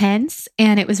intense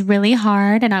and it was really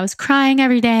hard, and I was crying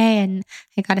every day, and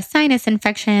I got a sinus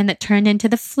infection that turned into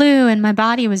the flu, and my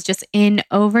body was just in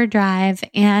overdrive.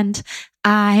 And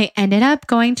I ended up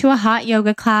going to a hot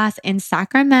yoga class in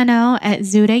Sacramento at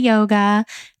Zuda Yoga,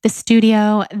 the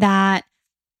studio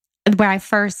where I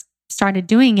first started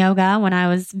doing yoga when I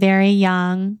was very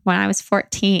young, when I was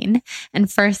 14,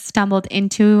 and first stumbled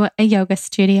into a yoga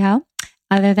studio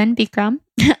other than Bikram.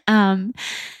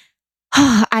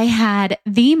 I had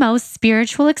the most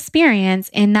spiritual experience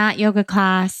in that yoga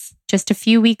class just a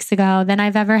few weeks ago than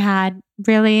I've ever had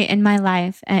really in my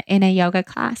life in a yoga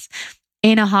class,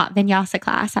 in a hot vinyasa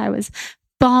class. I was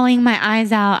bawling my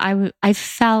eyes out. I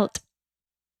felt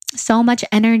so much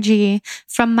energy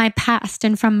from my past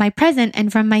and from my present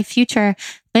and from my future,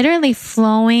 literally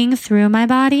flowing through my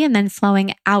body and then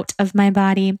flowing out of my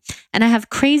body. And I have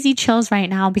crazy chills right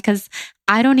now because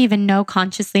I don't even know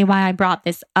consciously why I brought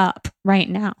this up right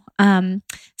now.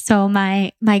 So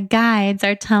my guides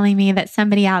are telling me that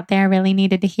somebody out there really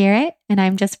needed to hear it. And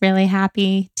I'm just really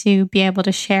happy to be able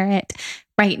to share it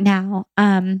right now.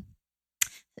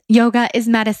 Yoga is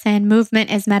medicine.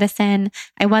 Movement is medicine.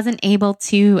 I wasn't able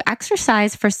to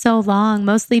exercise for so long,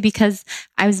 mostly because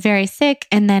I was very sick.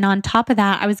 And then on top of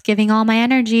that, I was giving all my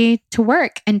energy to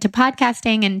work and to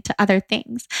podcasting and to other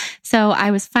things. So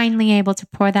I was finally able to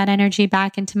pour that energy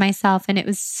back into myself, and it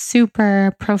was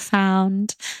super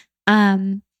profound.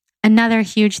 Another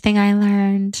huge thing I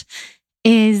learned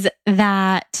is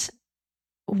that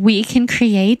we can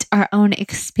create our own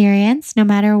experience no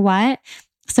matter what.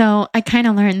 So I kind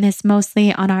of learned this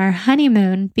mostly on our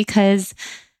honeymoon because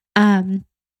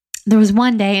there was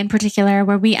one day in particular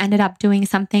where we ended up doing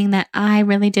something that I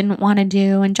really didn't want to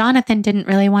do. And Jonathan didn't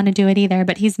really want to do it either,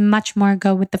 but he's much more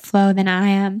go with the flow than I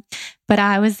am. But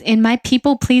I was in my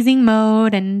people-pleasing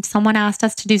mode, and someone asked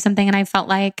us to do something, and I felt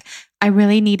like I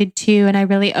really needed to, and I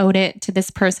really owed it to this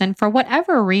person for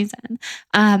whatever reason.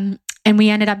 And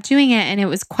we ended up doing it, and it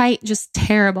was quite just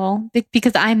terrible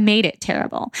because I made it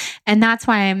terrible. And that's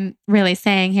why I'm really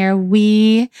saying here,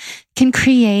 we can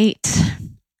create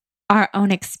our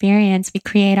own experience. We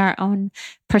create our own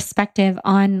perspective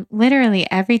on literally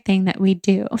everything that we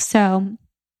do. So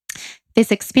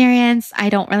this experience, I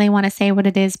don't really want to say what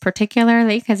it is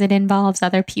particularly because it involves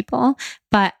other people,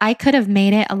 but I could have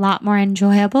made it a lot more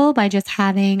enjoyable by just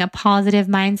having a positive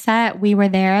mindset. We were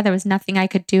there. There was nothing I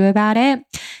could do about it.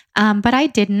 But I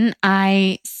didn't.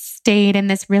 I stayed in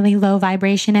this really low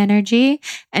vibration energy.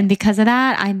 And because of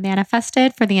that, I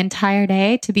manifested for the entire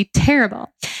day to be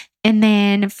terrible. And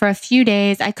then for a few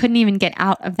days, I couldn't even get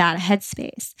out of that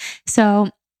headspace. So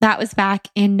that was back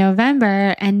in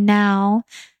November. And now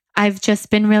I've just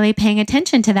been really paying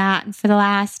attention to that. And for the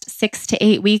last 6 to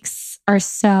 8 weeks or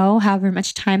so, however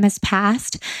much time has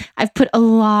passed, I've put a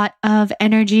lot of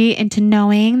energy into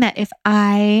knowing that if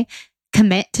I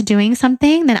commit to doing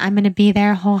something, then I'm going to be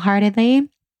there wholeheartedly.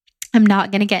 I'm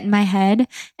not going to get in my head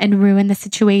and ruin the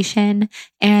situation.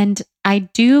 And I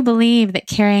do believe that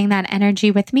carrying that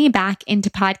energy with me back into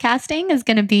podcasting is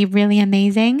going to be really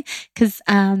amazing because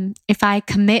if I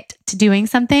commit to doing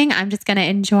something, I'm just going to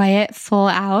enjoy it full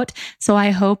out. So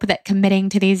I hope that committing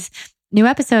to these new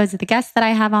episodes, the guests that I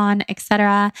have on,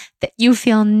 etc., that you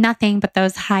feel nothing but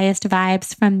those highest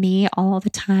vibes from me all the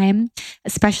time,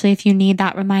 especially if you need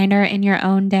that reminder in your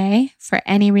own day for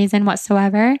any reason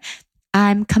whatsoever.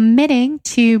 I'm committing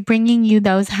to bringing you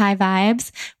those high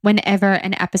vibes whenever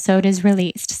an episode is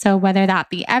released. So whether that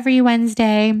be every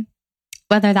Wednesday,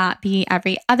 whether that be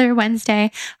every other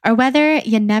Wednesday, or whether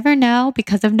you never know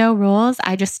because of no rules,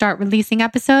 I just start releasing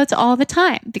episodes all the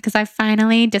time because I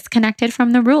finally disconnected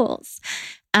from the rules.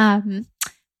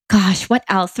 Gosh, what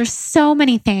else? There's so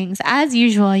many things. As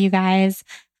usual, you guys,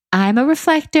 I'm a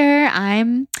reflector.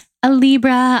 I'm a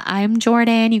Libra. I'm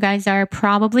Jordan. You guys are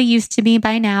probably used to me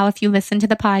by now if you listen to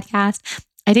the podcast.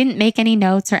 I didn't make any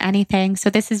notes or anything.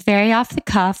 So this is very off the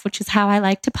cuff, which is how I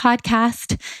like to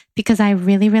podcast because I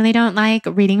really, really don't like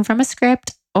reading from a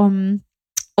script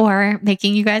or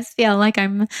making you guys feel like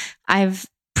I've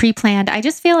pre-planned. I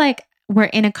just feel like we're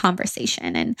in a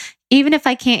conversation. And even if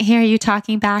I can't hear you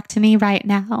talking back to me right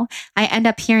now, I end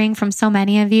up hearing from so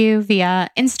many of you via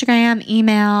Instagram,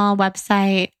 email,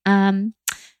 website,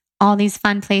 all these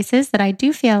fun places that I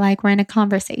do feel like we're in a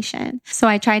conversation. So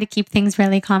I try to keep things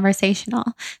really conversational.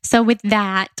 So with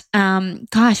that,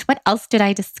 gosh, what else did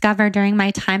I discover during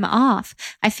my time off?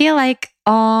 I feel like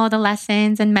all the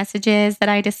lessons and messages that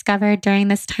I discovered during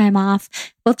this time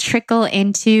off will trickle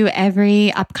into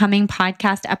every upcoming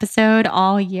podcast episode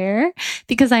all year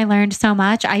because I learned so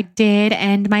much. I did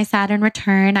end my Saturn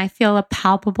return. I feel a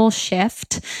palpable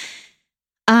shift.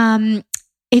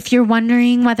 If you're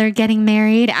wondering whether getting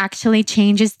married actually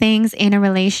changes things in a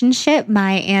relationship,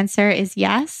 my answer is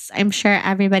yes. I'm sure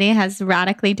everybody has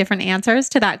radically different answers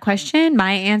to that question.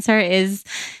 My answer is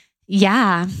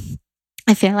yeah.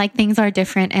 I feel like things are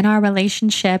different in our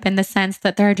relationship in the sense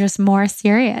that they're just more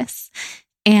serious.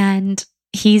 And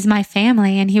he's my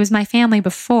family and he was my family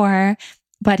before,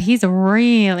 but he's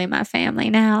really my family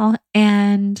now.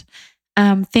 And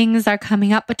things are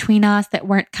coming up between us that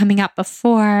weren't coming up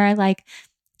before, like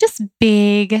just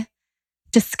big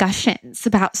discussions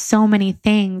about so many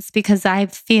things because I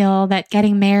feel that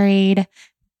getting married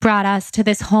brought us to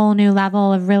this whole new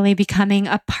level of really becoming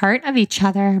a part of each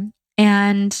other.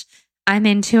 And I'm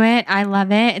into it. I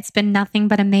love it. It's been nothing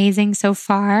but amazing so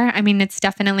far. I mean, it's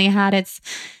definitely had its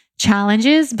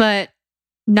challenges, but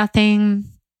nothing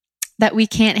that we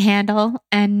can't handle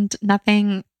and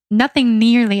nothing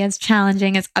nearly as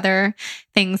challenging as other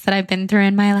things that I've been through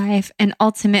in my life. And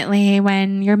ultimately,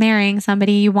 when you're marrying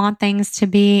somebody, you want things to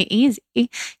be easy.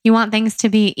 You want things to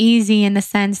be easy in the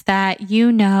sense that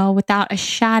you know without a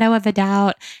shadow of a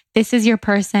doubt, this is your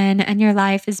person and your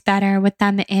life is better with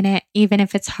them in it, even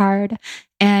if it's hard.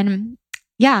 And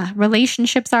yeah,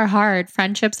 relationships are hard.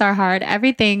 Friendships are hard.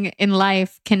 Everything in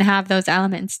life can have those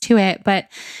elements to it. But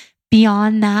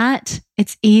beyond that,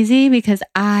 it's easy because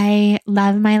I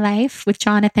love my life with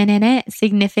Jonathan in it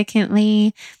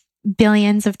significantly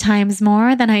billions of times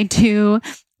more than I do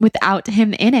without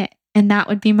him in it. And that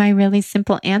would be my really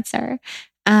simple answer.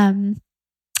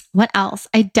 What else?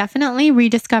 I definitely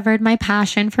rediscovered my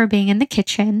passion for being in the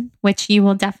kitchen, which you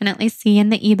will definitely see in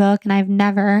the ebook. And I've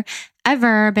never,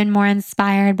 ever been more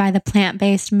inspired by the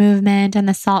plant-based movement and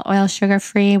the salt, oil,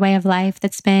 sugar-free way of life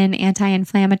that's been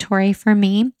anti-inflammatory for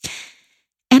me.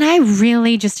 And I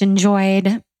really just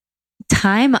enjoyed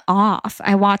time off.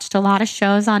 I watched a lot of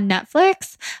shows on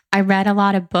Netflix. I read a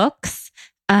lot of books.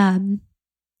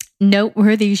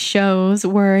 Noteworthy shows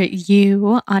were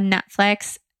You on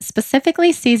Netflix,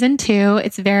 specifically season 2.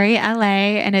 It's very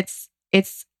LA and it's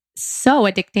so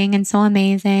addicting and so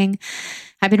amazing.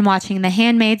 I've been watching The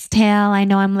Handmaid's Tale. I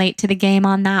know I'm late to the game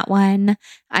on that one.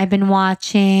 I've been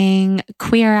watching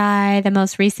Queer Eye, the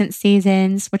most recent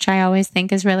seasons, which I always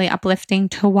think is really uplifting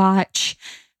to watch.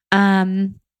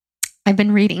 I've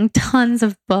been reading tons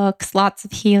of books, lots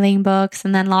of healing books,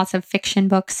 and then lots of fiction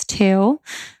books too.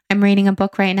 I'm reading a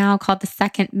book right now called The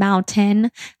Second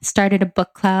Mountain. Started a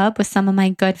book club with some of my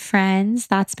good friends.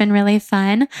 That's been really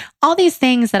fun. All these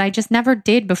things that I just never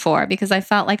did before because I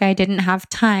felt like I didn't have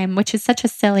time, which is such a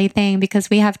silly thing because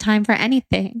we have time for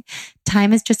anything.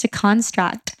 Time is just a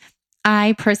construct.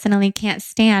 I personally can't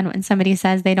stand when somebody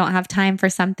says they don't have time for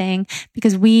something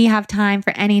because we have time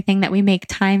for anything that we make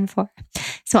time for.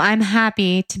 So I'm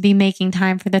happy to be making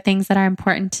time for the things that are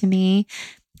important to me.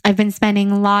 I've been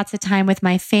spending lots of time with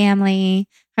my family.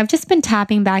 I've just been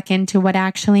tapping back into what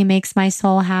actually makes my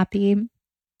soul happy.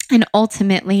 And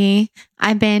ultimately,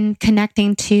 I've been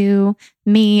connecting to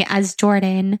me as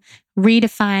Jordan,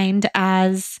 redefined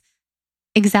as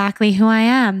exactly who I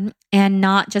am and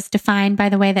not just defined by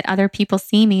the way that other people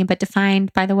see me, but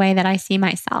defined by the way that I see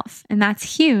myself. And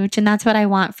that's huge. And that's what I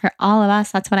want for all of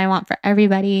us. That's what I want for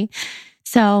everybody.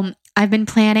 So I've been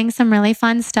planning some really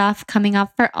fun stuff coming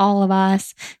up for all of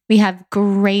us. We have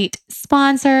great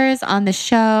sponsors on the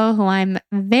show who I'm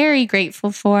very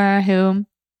grateful for, who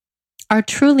are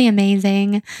truly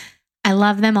amazing. I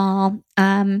love them all.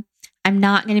 I'm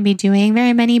not going to be doing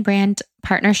very many brand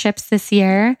partnerships this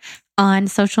year on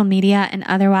social media and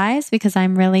otherwise because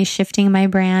I'm really shifting my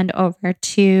brand over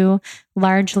to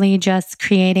largely just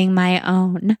creating my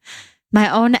own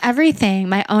everything,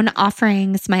 my own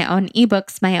offerings, my own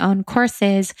ebooks, my own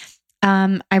courses.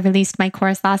 I released my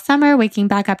course last summer, Waking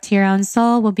Back Up to Your Own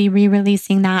Soul. We'll be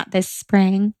re-releasing that this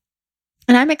spring.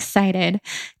 And I'm excited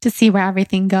to see where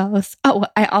everything goes. Oh,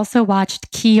 I also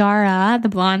watched Kiara, the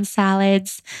Blonde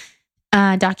Salads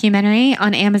documentary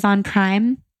on Amazon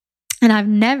Prime. And I've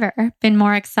never been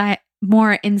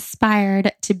more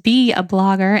inspired to be a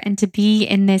blogger and to be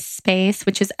in this space,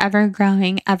 which is ever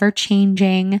growing, ever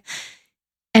changing,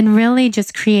 and really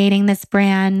just creating this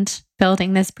brand,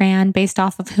 building this brand based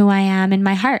off of who I am in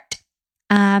my heart.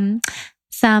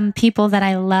 Some people that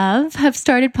I love have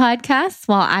started podcasts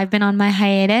while I've been on my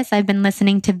hiatus. I've been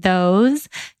listening to those.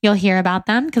 You'll hear about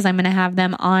them because I'm going to have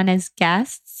them on as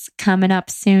guests coming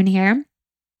up soon here.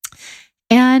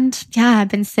 And yeah, I've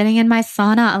been sitting in my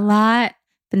sauna a lot,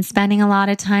 been spending a lot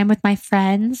of time with my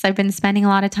friends. I've been spending a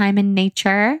lot of time in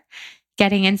nature,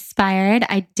 getting inspired.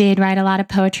 I did write a lot of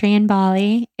poetry in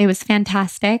Bali. It was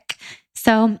fantastic.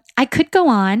 So I could go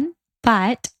on,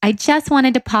 but I just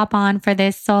wanted to pop on for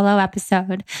this solo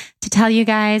episode to tell you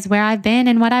guys where I've been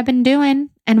and what I've been doing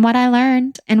and what I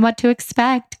learned and what to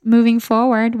expect moving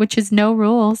forward, which is no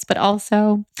rules, but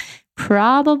also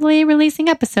probably releasing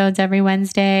episodes every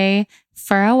Wednesday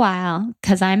for a while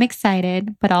because I'm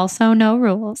excited, but also no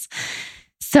rules.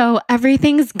 So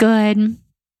everything's good.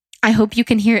 I hope you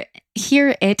can hear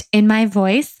it in my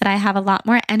voice that I have a lot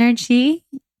more energy,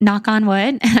 knock on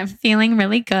wood, and I'm feeling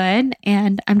really good.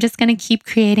 And I'm just going to keep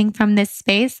creating from this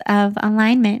space of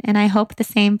alignment. And I hope the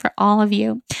same for all of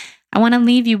you. I want to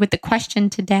leave you with the question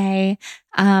today,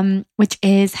 which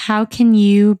is how can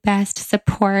you best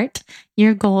support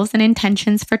your goals and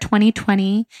intentions for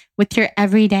 2020 with your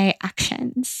everyday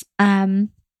actions?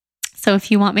 So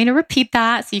if you want me to repeat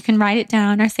that so you can write it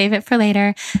down or save it for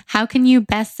later, how can you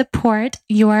best support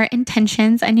your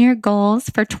intentions and your goals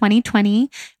for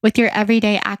 2020 with your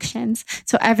everyday actions?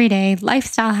 So everyday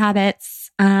lifestyle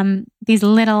habits, these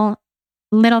little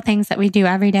things that we do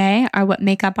every day are what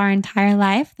make up our entire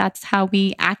life. That's how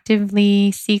we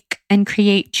actively seek and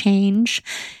create change.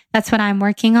 That's what I'm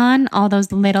working on, all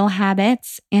those little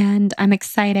habits. And I'm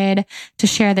excited to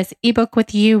share this ebook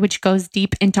with you, which goes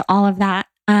deep into all of that.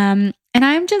 And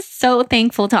I'm just so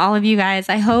thankful to all of you guys.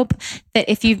 I hope that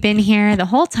if you've been here the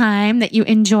whole time, that you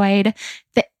enjoyed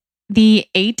the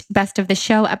 8 best of the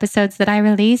show episodes that I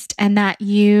released and that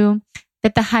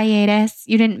the hiatus,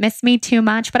 you didn't miss me too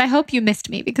much, but I hope you missed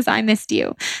me because I missed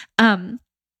you.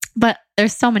 But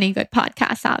there's so many good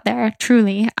podcasts out there.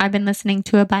 Truly, I've been listening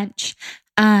to a bunch.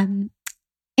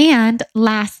 And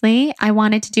lastly, I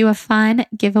wanted to do a fun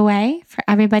giveaway for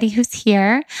everybody who's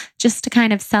here just to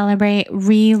kind of celebrate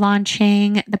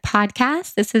relaunching the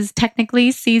podcast. This is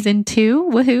technically season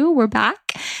 2. Woohoo, we're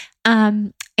back.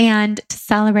 And to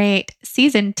celebrate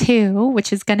season 2,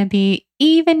 which is going to be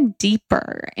even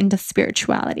deeper into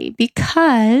spirituality,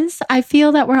 because I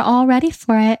feel that we're all ready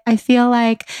for it. I feel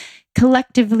like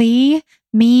collectively,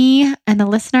 me and the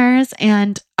listeners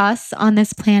and us on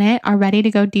this planet are ready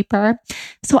to go deeper.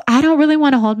 So I don't really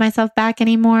want to hold myself back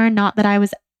anymore. Not that I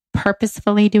was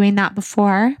purposefully doing that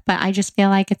before, but I just feel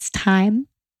like it's time.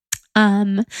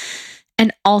 And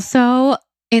also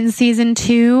in season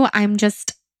 2, I'm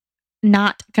just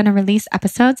not going to release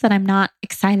episodes that I'm not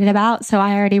excited about. So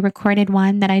I already recorded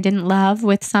one that I didn't love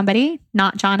with somebody,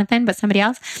 not Jonathan, but somebody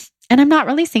else. And I'm not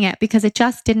releasing it because it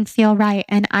just didn't feel right.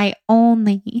 And I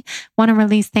only want to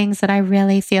release things that I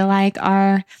really feel like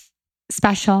are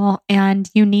special and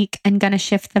unique and going to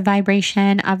shift the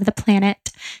vibration of the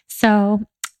planet. So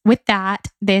with that,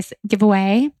 this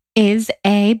giveaway is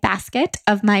a basket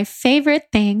of my favorite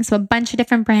things. So a bunch of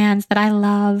different brands that I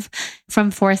love,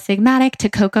 from Four Sigmatic to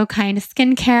Coco Kind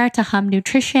Skincare to Hum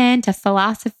Nutrition to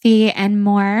Philosophy and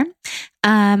more.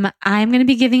 I'm going to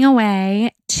be giving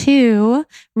away 2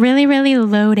 really, really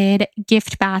loaded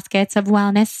gift baskets of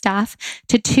wellness stuff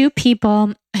to 2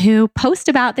 people who post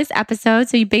about this episode.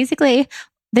 So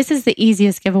this is the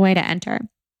easiest giveaway to enter.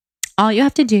 All you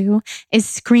have to do is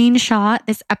screenshot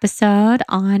this episode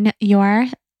on your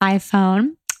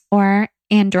iPhone or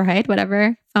Android,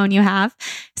 whatever phone you have.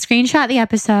 Screenshot the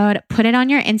episode, put it on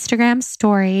your Instagram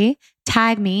story,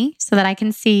 tag me so that I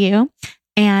can see you,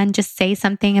 and just say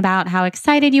something about how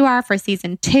excited you are for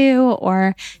season 2,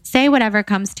 or say whatever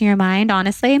comes to your mind,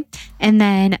 honestly. And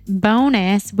then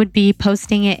bonus would be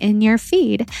posting it in your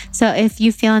feed. So if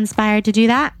you feel inspired to do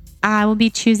that, I will be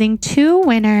choosing 2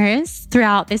 winners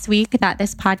throughout this week that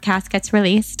this podcast gets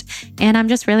released. And I'm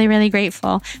just really, really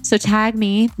grateful. So tag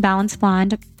me, Balance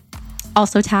Blonde.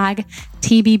 Also tag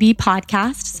TBB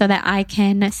Podcast so that I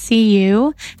can see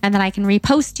you and that I can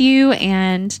repost you.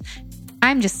 And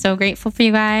I'm just so grateful for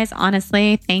you guys.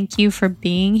 Honestly, thank you for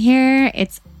being here.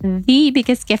 It's the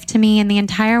biggest gift to me in the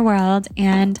entire world.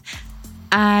 And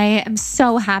I am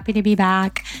so happy to be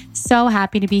back. So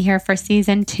happy to be here for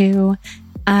season 2.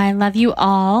 I love you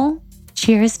all.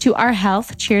 Cheers to our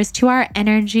health. Cheers to our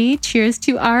energy. Cheers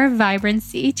to our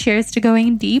vibrancy. Cheers to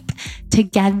going deep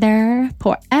together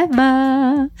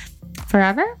forever.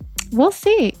 Forever? We'll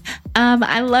see.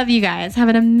 I love you guys. Have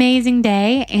an amazing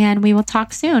day, and we will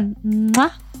talk soon.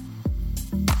 Mwah.